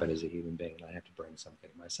inhabit as a human being, and I have to bring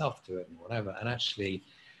something myself to it and whatever. And actually,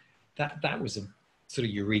 that was a sort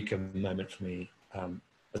of eureka moment for me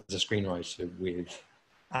as a screenwriter with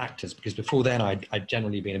actors, because before then I'd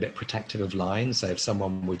generally been a bit protective of lines. So if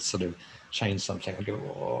someone would sort of change something, I'd go,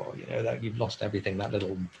 oh, you know, that you've lost everything. That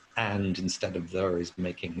little and instead of the is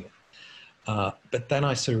making it. But then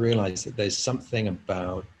I sort of realized that there's something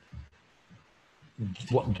about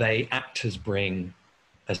what actors bring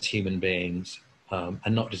as human beings,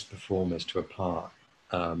 and not just performers to a part,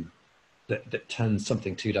 that turns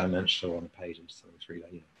something two-dimensional on a page into something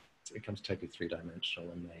three-dimensional. You know, it becomes totally three-dimensional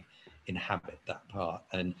when they inhabit that part.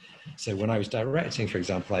 And so when I was directing, for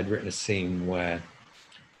example, I'd written a scene where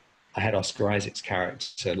I had Oscar Isaac's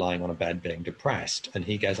character lying on a bed being depressed, and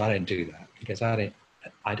he goes, I don't do that. He goes, I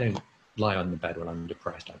don't lie on the bed when I'm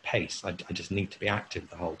depressed. I pace. I just need to be active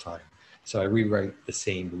the whole time. So I rewrote the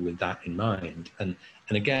scene with that in mind. And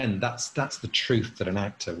again, that's the truth that an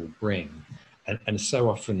actor will bring. And so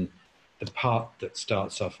often the part that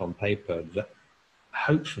starts off on paper that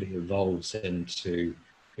hopefully evolves into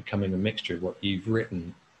becoming a mixture of what you've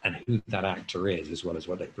written and who that actor is, as well as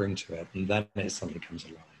what they bring to it. And then it suddenly comes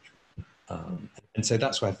alive. And so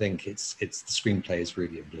that's why I think it's the screenplay is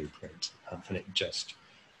really a blueprint, and it just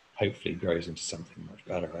hopefully grows into something much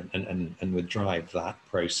better. And with Drive, that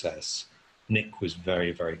process, Nick was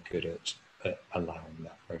very, very good at allowing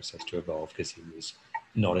that process to evolve, because he was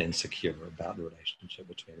not insecure about the relationship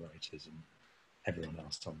between writers and everyone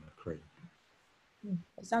else on the crew.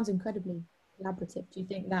 It sounds incredibly collaborative. Do you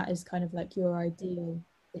think that is kind of like your ideal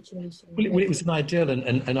situation? Well, it was an ideal,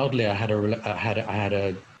 and oddly, I had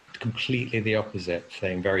a completely the opposite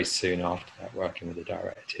thing very soon after that, working with a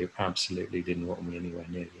director who absolutely didn't want me anywhere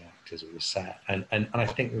near the actors or the set. And I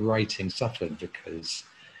think the writing suffered because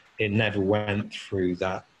it never went through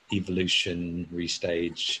that evolution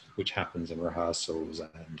restage, which happens in rehearsals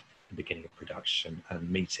and the beginning of production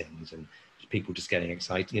and meetings and people just getting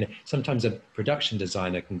excited. You know, sometimes a production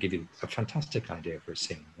designer can give you a fantastic idea for a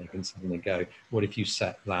scene. They can suddenly go, what if you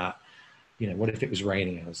set that, you know, what if it was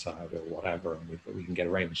raining outside or whatever, and we can get a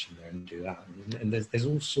rain machine there and do that. And there's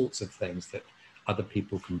all sorts of things that other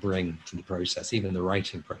people can bring to the process, even the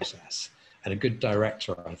writing process. And a good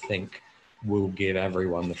director, I think, will give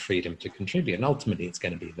everyone the freedom to contribute. And ultimately, it's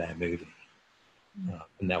going to be their movie,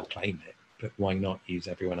 and they'll claim it. But why not use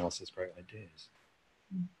everyone else's great ideas?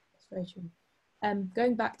 That's very true.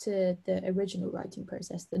 Going back to the original writing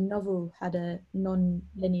process, the novel had a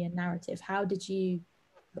non-linear narrative. How did you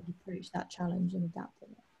approach that challenge and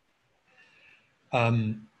adapting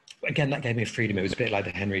it? Again, that gave me freedom. It was a bit like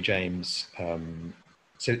the Henry James.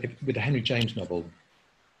 With the Henry James novel,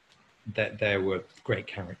 there were great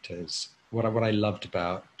characters. What I loved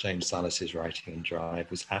about James Salas's writing in Drive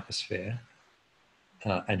was atmosphere,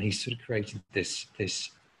 and he sort of created this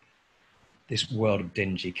world of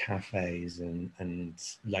dingy cafes and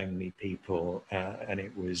lonely people, and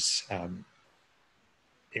it was a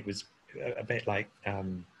bit like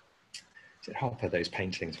Hopper, those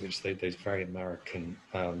paintings, which those very American,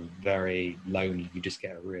 very lonely. You just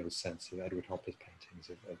get a real sense of Edward Hopper's paintings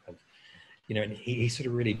of you know, and he sort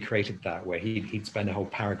of really created that, where he'd spend a whole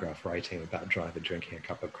paragraph writing about Driver drinking a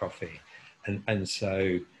cup of coffee, and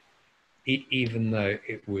so even though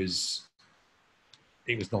it was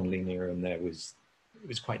non-linear and it was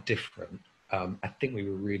quite different, I think we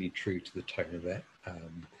were really true to the tone of it. I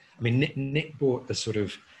mean, Nick brought the sort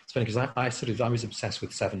of, it's funny because I was obsessed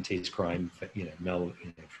with 70s crime,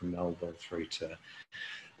 from Melville through to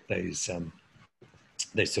those sort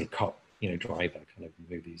of cop, driver kind of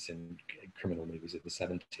movies and criminal movies of the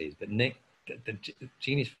 70s. But Nick, the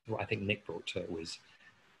genius of what I think Nick brought to it was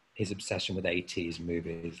his obsession with 80s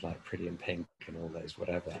movies like Pretty in Pink and all those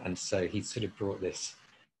whatever. And so he sort of brought this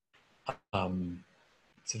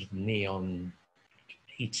sort of neon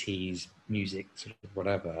 80s music, sort of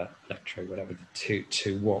whatever, electro, whatever,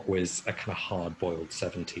 to what was a kind of hard-boiled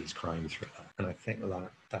 70s crime thriller. And I think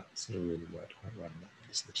that sort of really worked quite well in that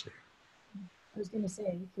piece too. I was going to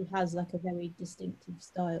say, he has like a very distinctive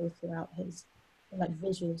style throughout his, like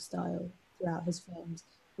visual style throughout his films.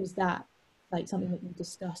 Was that like something that you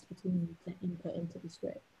discussed between you to input into the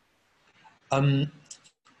script?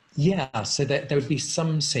 Yeah, so there would be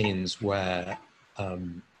some scenes where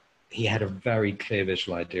he had a very clear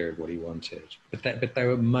visual idea of what he wanted, but there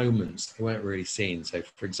were moments, they weren't really scenes. So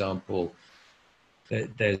for example,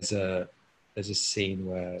 there's a scene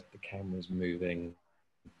where the camera's moving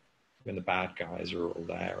when the bad guys are all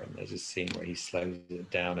there, and there's a scene where he slows it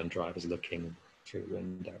down and Driver's looking through a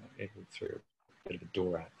window, through a bit of a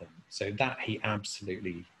door at them. So that he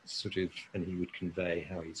absolutely sort of, and he would convey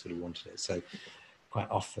how he sort of wanted it. So quite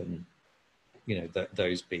often,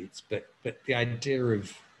 those beats, but the idea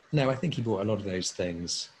of, no, I think he brought a lot of those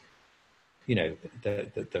things you know,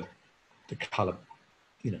 the color,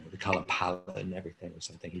 you know, the color palette and everything was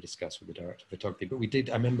something he discussed with the director of photography. But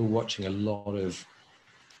I remember watching a lot of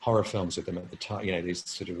horror films with him at the time, you know, these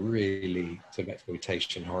sort of really sort of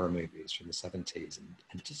exploitation horror movies from the 70s,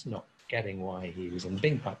 and just not getting why he was, and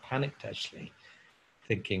being quite panicked actually,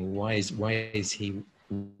 thinking, why is he,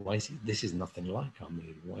 this is nothing like our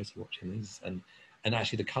movie, why is he watching these? And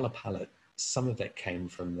actually the color palette, some of it came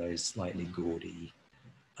from those slightly gaudy,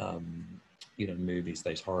 you know, movies,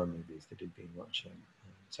 those horror movies that he'd been watching.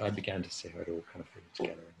 So I began to see how it all kind of fitted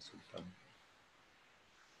together in a sort of film.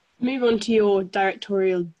 Move on to your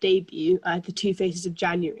directorial debut, The Two Faces of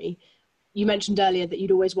January. You mentioned earlier that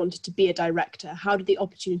you'd always wanted to be a director. How did the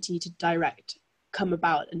opportunity to direct come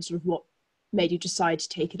about, and sort of what made you decide to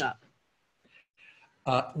take it up?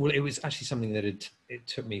 Well, it was actually something that it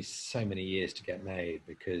took me so many years to get made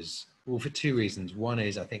because, well, for two reasons. One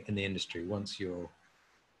is, I think in the industry, once you're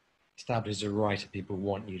established as a writer, people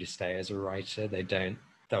want you to stay as a writer.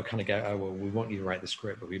 They'll kind of go, oh, well, we want you to write the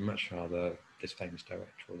script, but we'd much rather this famous director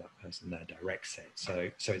or that person there directs it. So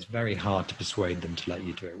it's very hard to persuade them to let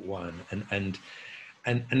you do it, one. And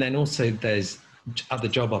then also there's other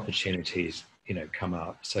job opportunities, you know, come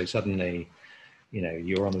up. So suddenly, you know,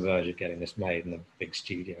 you're on the verge of getting this made in a big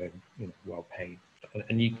studio, you know, well paid,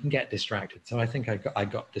 and you can get distracted. So I think I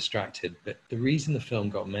got distracted, but the reason the film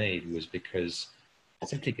got made was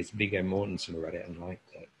simply because Viggo Mortensen read it and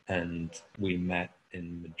liked it, and we met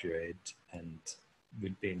in Madrid, and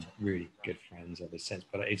we'd been really good friends ever since.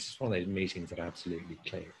 But it's just one of those meetings that absolutely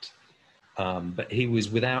clicked. But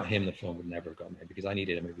without him, the film would never have got made because I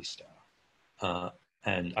needed a movie star,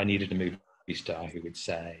 and I needed a movie star who would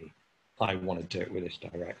say, I want to do it with this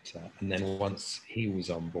director. And then once he was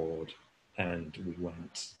on board and we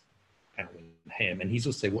went out with him, and he's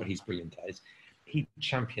also, what he's brilliant at is he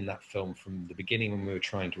championed that film from the beginning when we were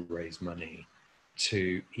trying to raise money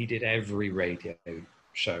to, he did every radio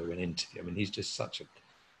show and interview. I mean, he's just such an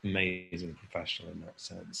amazing professional in that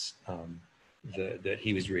sense, that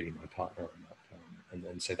he was really my partner on that film.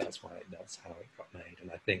 And so that's how it got made.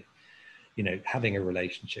 And I think, you know, having a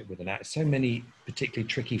relationship with an actor, so many particularly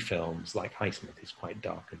tricky films like Highsmith is quite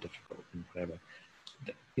dark and difficult and whatever.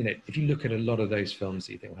 You know, if you look at a lot of those films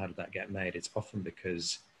that you think, well, how did that get made? It's often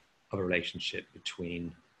because of a relationship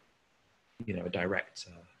between, you know, a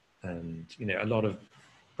director and, you know, a lot of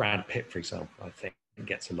Brad Pitt, for example, I think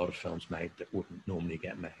gets a lot of films made that wouldn't normally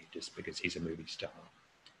get made just because he's a movie star.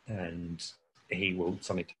 And he will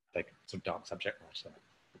suddenly take a sort of dark subject matter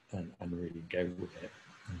and really go with it.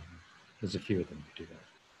 There's a few of them who do that.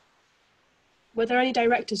 Were there any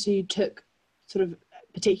directors who you took sort of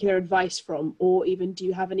particular advice from, or even do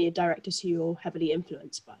you have any directors who you're heavily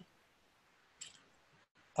influenced by?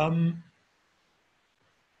 Who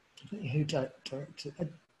directed?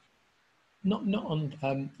 Not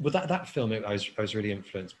on. Well, that film, I was really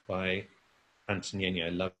influenced by Antonioni. I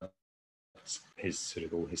loved his sort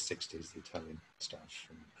of all his 60s Italian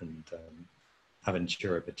stuff, and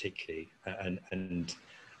Aventura particularly, and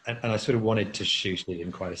I sort of wanted to shoot it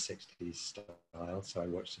in quite a 60s style, so I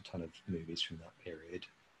watched a ton of movies from that period.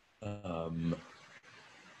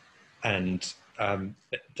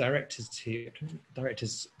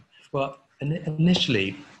 Directors, well,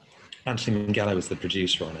 initially, Anthony Minghella was the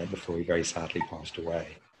producer on it before he very sadly passed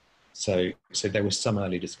away. So there were some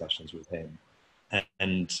early discussions with him.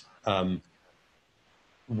 And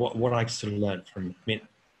what I sort of learned from, I mean,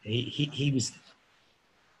 he was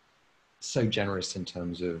so generous in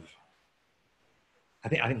terms of, I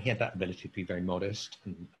think he had that ability to be very modest,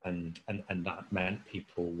 and that meant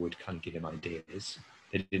people would kind of give him ideas.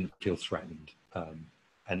 They didn't feel threatened,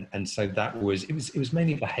 and so it was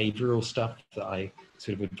mainly behavioural stuff that I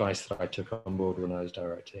sort of advice that I took on board when I was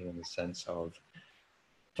directing, in the sense of,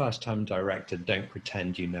 first time director, don't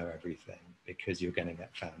pretend you know everything because you're going to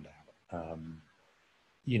get found out.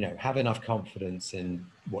 You know, have enough confidence in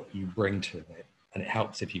what you bring to it. And it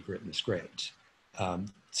helps if you've written the script,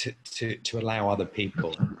 to allow other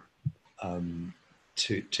people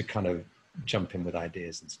to kind of jump in with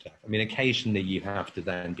ideas and stuff. I mean, occasionally you have to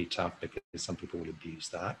then be tough because some people will abuse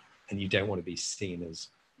that, and you don't want to be seen as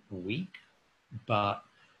weak. But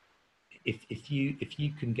if you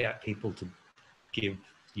can get people to give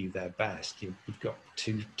you their best, you've got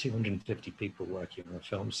 250 people working on a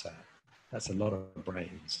film set. That's a lot of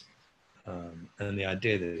brains. And the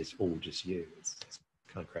idea that it's all just you, it's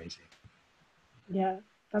kind of crazy. Yeah,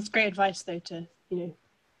 that's great advice, though, to, you know,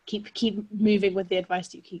 keep moving with the advice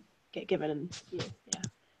that you get given. And yeah.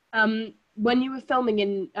 When you were filming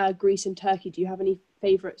in Greece and Turkey, do you have any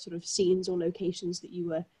favourite sort of scenes or locations that you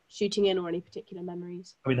were shooting in, or any particular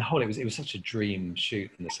memories? I mean, it was such a dream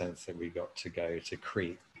shoot in the sense that we got to go to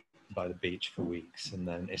Crete by the beach for weeks, and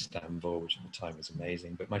then Istanbul, which at the time was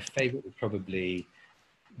amazing. But my favourite was probably,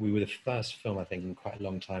 we were the first film, I think, in quite a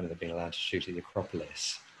long time that had been allowed to shoot at the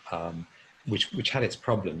Acropolis, which had its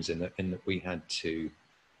problems in that we had to,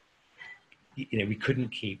 we couldn't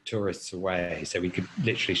keep tourists away, so we could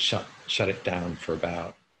literally shut it down for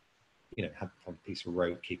about, have a piece of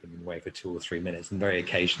rope keeping them away for 2 or 3 minutes, and very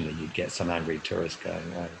occasionally you'd get some angry tourist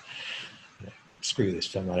going, oh, screw this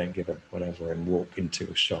film, I don't give a whatever, and walk into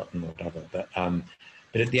a shot and whatever. But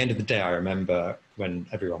at the end of the day, I remember when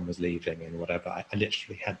everyone was leaving and whatever, I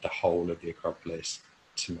literally had the whole of the Acropolis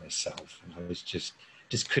to myself, and I was just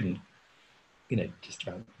couldn't, just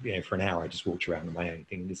about, for an hour I just walked around on my own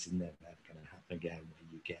thinking, this is never going to happen again, where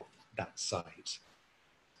you get that sight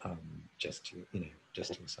just to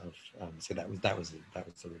yourself. So that was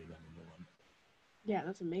a really memorable one. Yeah,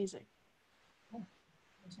 that's amazing. Oh,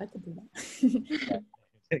 I wish I could do that. I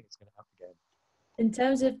think it's going to happen again. In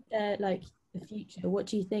terms of like the future, what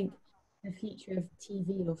do you think the future of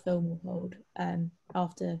TV or film will hold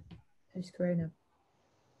after post-corona?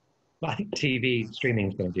 Well, I think TV streaming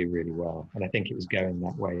is going to do really well, and I think it was going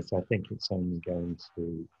that way. So I think it's only going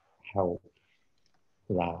to help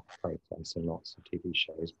that process and lots of TV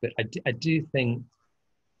shows. But I do think,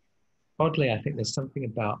 oddly, I think there's something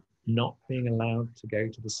about not being allowed to go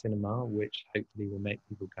to the cinema, which hopefully will make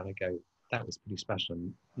people kind of go, that was pretty special.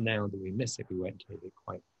 And now that we miss it, we won't take it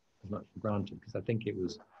quite as much for granted, because I think it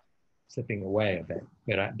was slipping away a bit.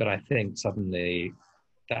 But I think suddenly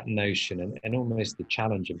that notion and almost the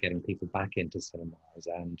challenge of getting people back into cinemas,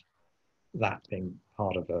 and that being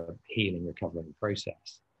part of a healing, recovering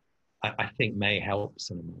process, I think may help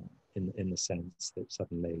cinema in the sense that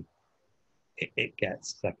suddenly it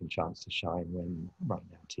gets a second chance to shine when right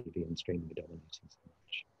now TV and streaming are dominating so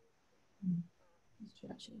much. That's true,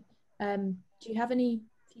 actually. Do you have any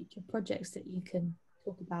future projects that you can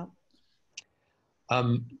talk about?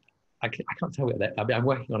 I can't tell what that. I mean, I'm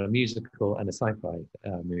working on a musical and a sci-fi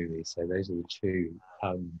movie, so those are the two.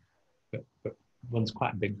 But one's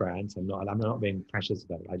quite a big brand, so I'm not being precious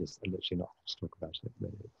about it. I'm literally not just talk about it.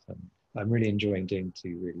 But I'm really enjoying doing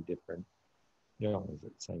two really different genres at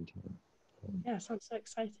the same time. Yeah, sounds so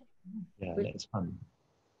exciting. Yeah, it's fun.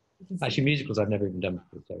 Actually, musicals I've never even done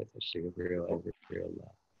before, so it's actually a real.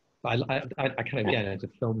 But I kind of, again, as a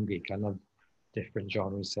film geek, I love different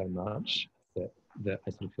genres so much that I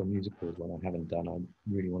sort of feel musicals when I haven't done. I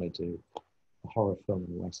really want to do a horror film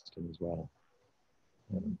and a western as well.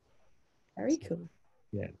 Very cool.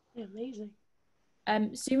 Yeah. Yeah, amazing.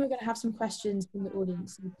 Soon we're going to have some questions from the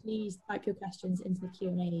audience, so please type your questions into the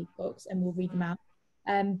Q&A box and we'll read them out.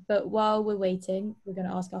 But while we're waiting, we're going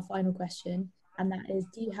to ask our final question, and that is,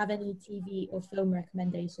 do you have any TV or film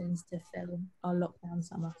recommendations to film our lockdown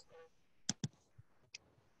summer?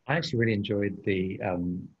 I actually really enjoyed the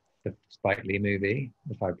Spike Lee movie,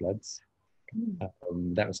 The Five Bloods.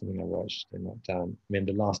 That was something I watched in lockdown. I mean,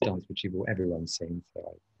 The Last Dance, which everyone's seen, so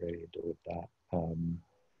I really adored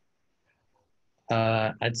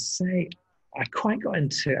that. I'd say I quite got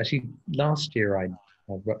into, actually last year I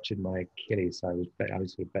ruptured my Achilles, so I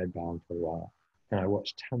was sort of bedbound for a while, and I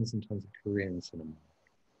watched tons and tons of Korean cinema,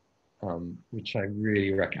 which I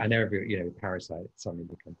really recommend. I know, Parasite suddenly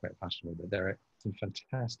become quite fashionable, but there are some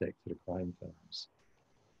fantastic sort of crime films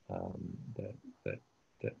that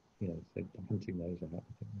so hunting those out,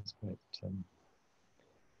 I think that's quite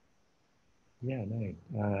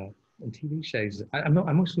and TV shows. I'm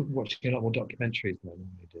also watching a lot more documentaries than I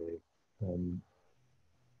normally do.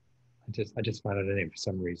 I just found it in for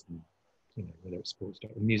some reason, whether it's sports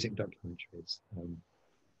music documentaries.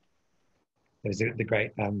 There's the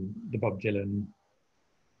great the Bob Dylan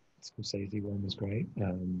Scorsese one was great.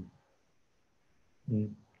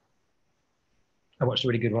 I watched a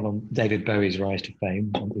really good one on David Bowie's rise to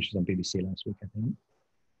fame, which was on BBC last week, I think.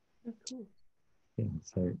 Oh, cool. Yeah,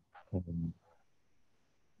 so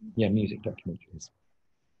music documentaries.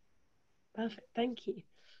 Perfect, thank you.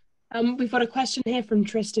 We've got a question here from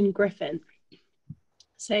Tristan Griffin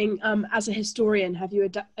saying, as a historian, have you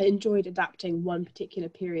enjoyed adapting one particular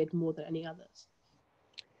period more than any others?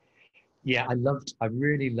 Yeah, I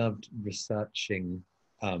really loved researching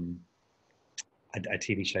a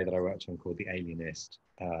TV show that I worked on called The Alienist,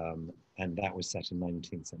 and that was set in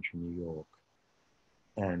 19th century New York,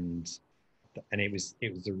 and it was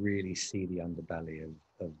a really seedy underbelly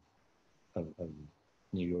of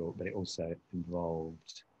New York, but it also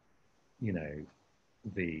involved,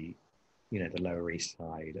 the Lower East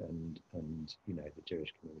Side and the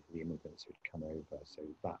Jewish community, the immigrants who'd come over. So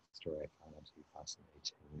that story I found absolutely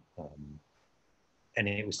fascinating. and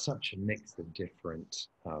it was such a mix of different,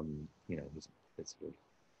 you know, this sort of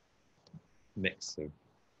mix of,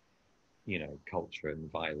 you know, culture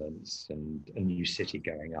and violence and a new city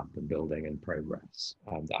going up and building and progress,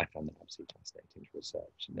 that I found that absolutely fascinating to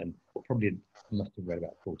research. And then probably I must have read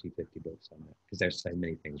about 40, 50 books on it, because there's so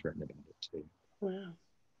many things written about it too. Wow.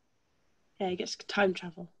 Yeah, I guess time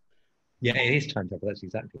travel. Yeah, it is time travel. That's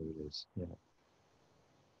exactly what it is. Yeah.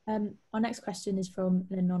 Our next question is from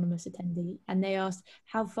an anonymous attendee, and they asked,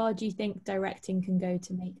 how far do you think directing can go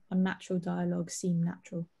to make unnatural dialogue seem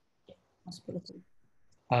natural? Possibility.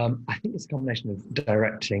 I think it's a combination of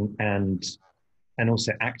directing and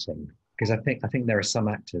also acting, because I think there are some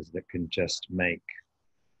actors that can just make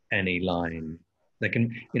any line. They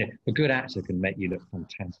can, you know, a good actor can make you look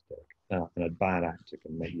fantastic, and a bad actor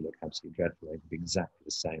can make you look absolutely dreadful. It can be exactly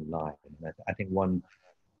the same line. And I think one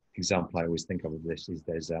example I always think of this is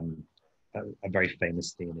there's a very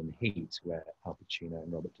famous scene in Heat where Al Pacino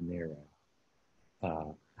and Robert De Niro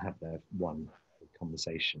have their one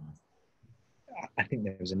conversation. I think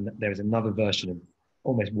there was another version of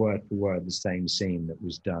almost word for word the same scene that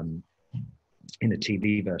was done in a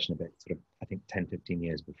TV version of it, sort of, I think 10, 15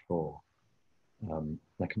 years before. I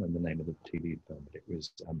can't remember the name of the TV film, but it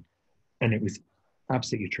was, and it was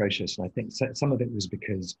absolutely atrocious. And I think some of it was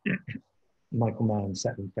because Michael Mann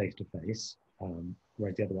sat them face to face,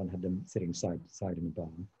 whereas the other one had them sitting side to side in a bar.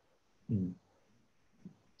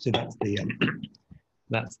 So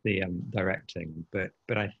that's the directing. But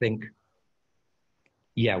I think,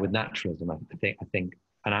 yeah, with naturalism, I think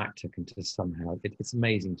an actor can just somehow, it's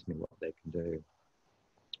amazing to me what they can do.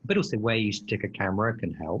 But also where you stick a camera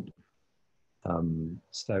can help.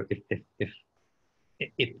 So if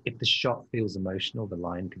the shot feels emotional, the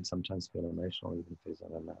line can sometimes feel emotional, even if it's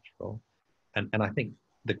unnatural. And I think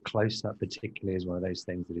the close-up particularly is one of those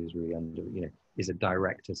things that is really is a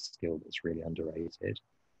director's skill that's really underrated.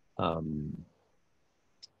 I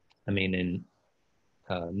mean, in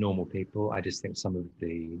Normal People, I just think some of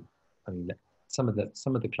the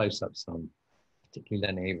close-ups on particularly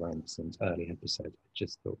Lenny Abrahamson's early episodes, I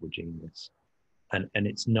just thought were genius. And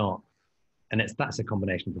it's not, and that's a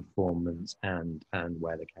combination of performance and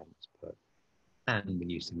where the camera's put, and the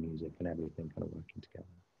use of music and everything kind of working together.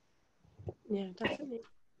 Yeah, definitely.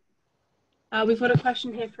 We've got a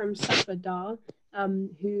question here from Safa Dar,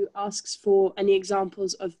 who asks for any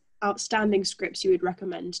examples of outstanding scripts you would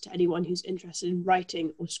recommend to anyone who's interested in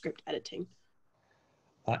writing or script editing.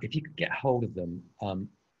 If you could get hold of them,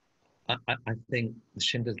 I think the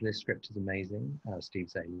Schindler's List script is amazing.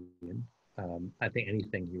 Steve Zaillian. I think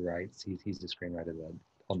anything he writes, he's a screenwriter that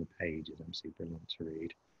on the page is absolutely brilliant to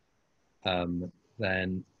read.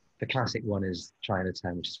 Then the classic one is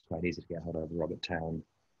Chinatown, which is quite easy to get hold of. Robert Town,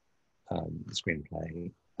 the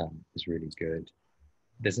screenplay is really good.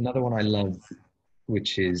 There's another one I love,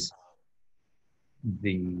 which is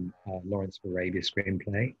the Lawrence of Arabia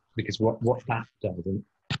screenplay, because what that does, and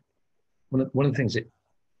one of the things it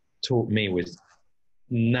taught me was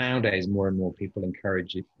nowadays more and more people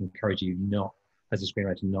encourage you not, as a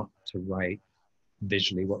screenwriter, not to write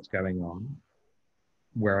visually what's going on,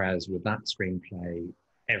 whereas with that screenplay,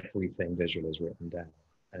 everything visual is written down,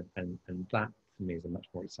 and that for me is a much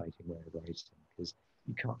more exciting way of writing, because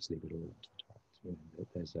you can't sleep it all up to the top. You know,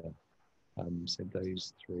 there's so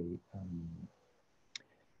those three.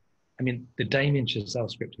 I mean, the Damien Chazelle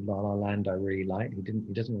script of La La Land I really like. He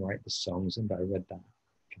doesn't write the songs in, but I read that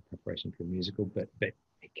in preparation for a musical. But it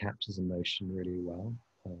captures emotion really well.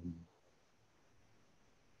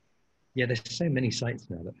 Yeah, there's so many sites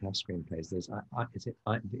now that have screenplays. There's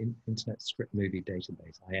the Internet Script Movie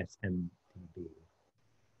Database, ISMDB,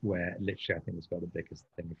 where literally I think it's got the biggest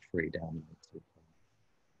thing of free downloads of,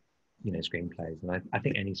 screenplays, and I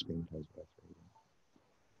think any screenplay is worth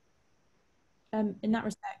reading. In that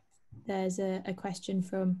respect, there's a question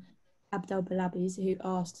from Abdel Balabis, who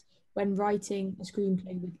asked, when writing a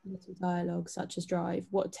screenplay with little dialogue such as Drive,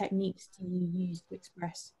 what techniques do you use to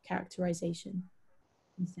express characterization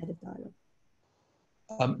instead of dialogue?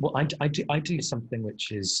 Well, I do something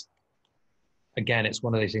which is, again, it's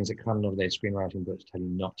one of those things that kind of a lot of those screenwriting books tell you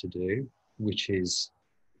not to do, which is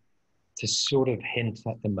to sort of hint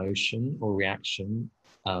at emotion or reaction.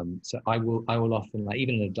 So I will often, like,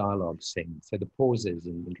 even in a dialogue scene, so the pauses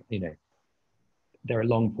and, there are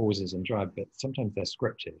long pauses in Drive, but sometimes they're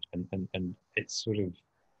scripted, and it's sort of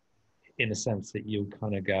in a sense that you'll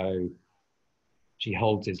kind of go, she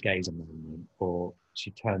holds his gaze a moment, or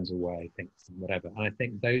she turns away, thinks whatever. And I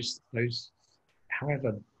think those,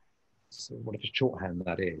 however, sort of whatever shorthand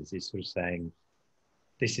that is sort of saying,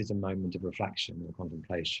 this is a moment of reflection or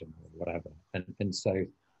contemplation or whatever. And so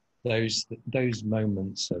those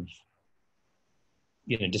moments of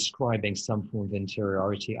you know, describing some form of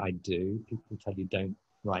interiority, I do. People tell you don't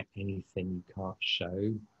write anything you can't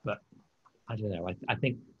show, but I don't know. I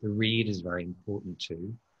think the read is very important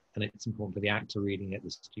too, and it's important for the actor reading it,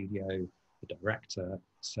 the studio, the director.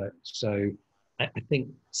 So I think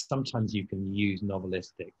sometimes you can use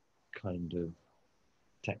novelistic kind of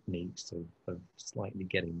techniques of slightly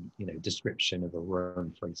getting, you know, description of a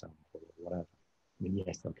room, for example, or whatever. I mean,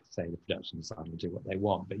 yes, like I say, the production side will do what they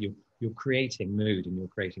want, but you're creating mood and you're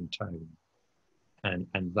creating tone, and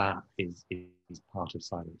that is part of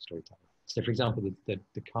silent storytelling. So, for example, the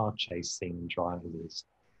car chase scene in Drivers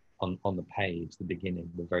on the page, the beginning,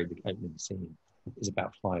 the very big opening scene, is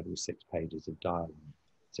about 5 or 6 pages of dialogue.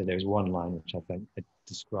 So there's one line which I think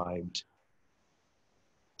described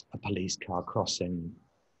a police car crossing.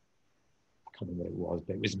 I can't remember what it was,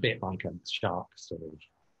 but it was a bit like a shark sort of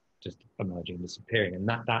just emerging and disappearing. And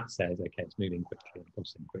that says, okay, it's moving quickly and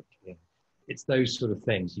crossing quickly. It's those sort of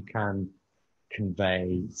things. You can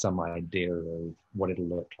convey some idea of what it'll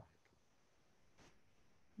look like.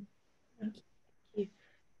 Thank you.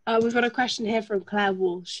 We've got a question here from Claire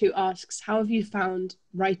Walsh, who asks, how have you found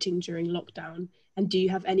writing during lockdown? And do you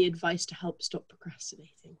have any advice to help stop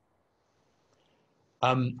procrastinating?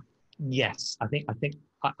 Yes, I think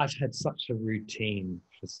I've had such a routine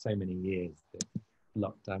for so many years that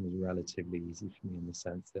lockdown was relatively easy for me, in the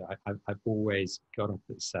sense that I've always got up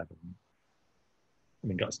at 7. I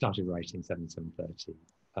mean, got started writing 7:30,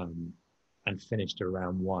 and finished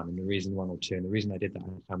around 1. And the reason 1 or 2, and the reason I did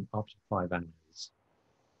that, after 5 hours,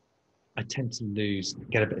 I tend to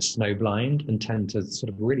get a bit of snowblind and tend to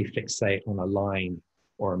sort of really fixate on a line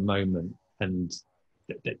or a moment, and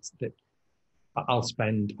that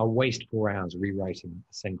I'll waste 4 hours rewriting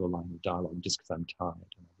a single line of dialogue just because I'm tired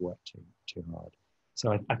and I've worked too hard.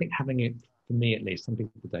 So I think having it, for me at least, some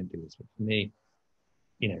people don't do this, but for me,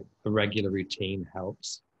 you know, a regular routine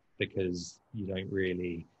helps, because you don't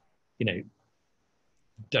really, you know,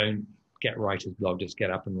 don't get writer's block, just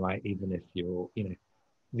get up and write, even if you're, you know.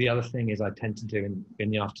 The other thing is I tend to do in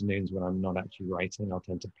the afternoons when I'm not actually writing, I'll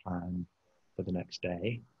tend to plan for the next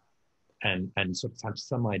day and sort of have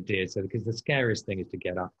some idea. So, because the scariest thing is to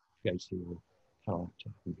get up, go to your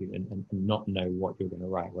computer and not know what you're going to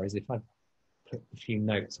write. Whereas if I put a few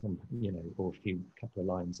notes on, you know, or a couple of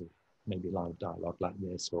lines of maybe live dialogue like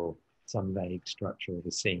this, or some vague structure of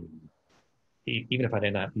a scene, even if I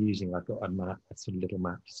don't have using, I've got a map, a sort of little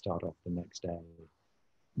map to start off the next day.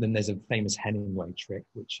 Then there's a famous Hemingway trick,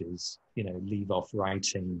 which is, you know, leave off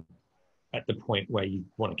writing at the point where you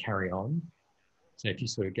want to carry on. So if you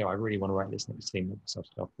sort of go, I really want to write this next scene, so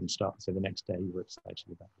stop and start. So the next day you're excited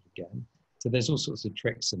about it again. So there's all sorts of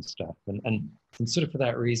tricks and stuff. And sort of for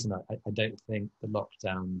that reason, I don't think the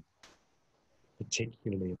lockdown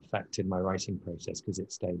particularly affected my writing process, because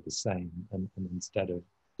it stayed the same. And instead of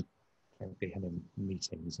frankly having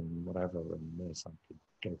meetings and whatever, and this, I could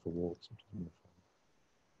go for walks.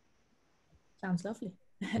 Sounds lovely.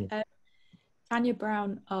 Yeah. Tanya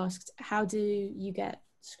Brown asked, how do you get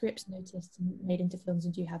scripts noticed and made into films,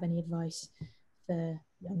 and do you have any advice for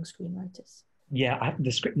young screenwriters? Yeah,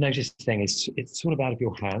 the script notice thing it's sort of out of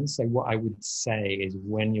your hands. So what I would say is,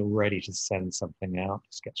 when you're ready to send something out,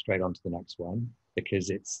 just get straight on to the next one,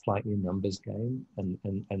 because it's slightly a numbers game. And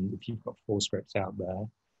if you've got 4 scripts out there,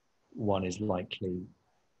 one is likely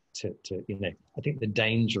to you know, I think the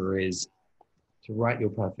danger is to write your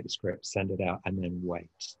perfect script, send it out, and then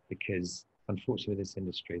wait. Because unfortunately, with this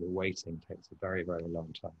industry, the waiting takes a very, very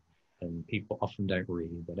long time. And people often don't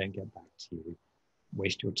read, they don't get back to you,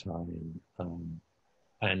 waste your time.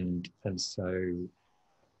 And so,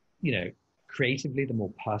 you know, creatively, the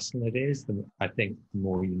more personal it is, I think the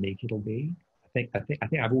more unique it'll be. I think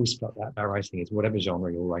I've always felt that about writing, is whatever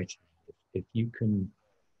genre you're writing, if you can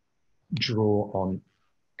draw on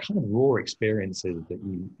kind of raw experiences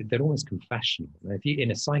they're almost confessional. And if you, in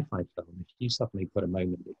a sci-fi film, if you suddenly put a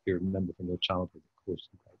moment that you remember from your childhood that caused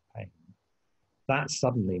you great pain, that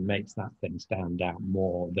suddenly makes that thing stand out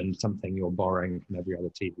more than something you're borrowing from every other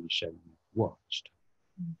TV show you've watched,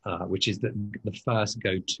 which is the first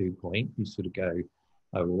go-to point. You sort of go,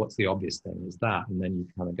 oh, well, what's the obvious thing is that, and then you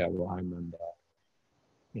kind of go, well, I remember,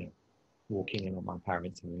 you know, walking in on my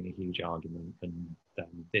parents having a huge argument, and then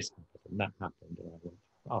this happened and that happened, and I went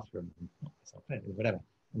after him and knocked myself out, or whatever.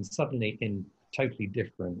 And suddenly, in totally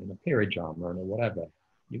different, in a period drama or whatever,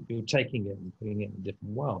 you're taking it and putting it in a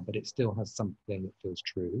different world, but it still has something that feels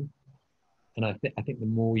true. And I think the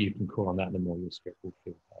more you can call on that, the more your script will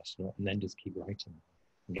feel personal, and then just keep writing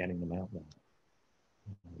and getting them out there.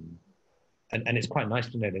 And it's quite nice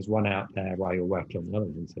to know there's one out there while you're working on another,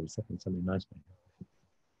 and so something nice may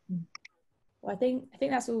happen. Well, I think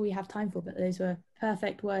that's all we have time for, but those were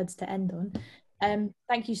perfect words to end on.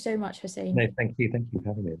 Thank you so much, Hossein. No, thank you for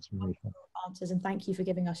having me. It's been really fun. Answers, and thank you for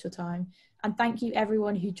giving us your time. And thank you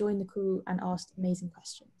everyone who joined the call and asked amazing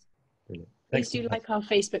questions. Brilliant. Please do like our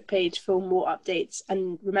Facebook page for more updates,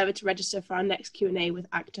 and remember to register for our next Q&A with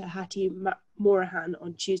actor Hattie Morahan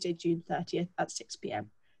on Tuesday, June 30th at 6 p.m.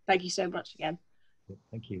 Thank you so much again.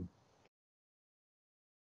 Thank you.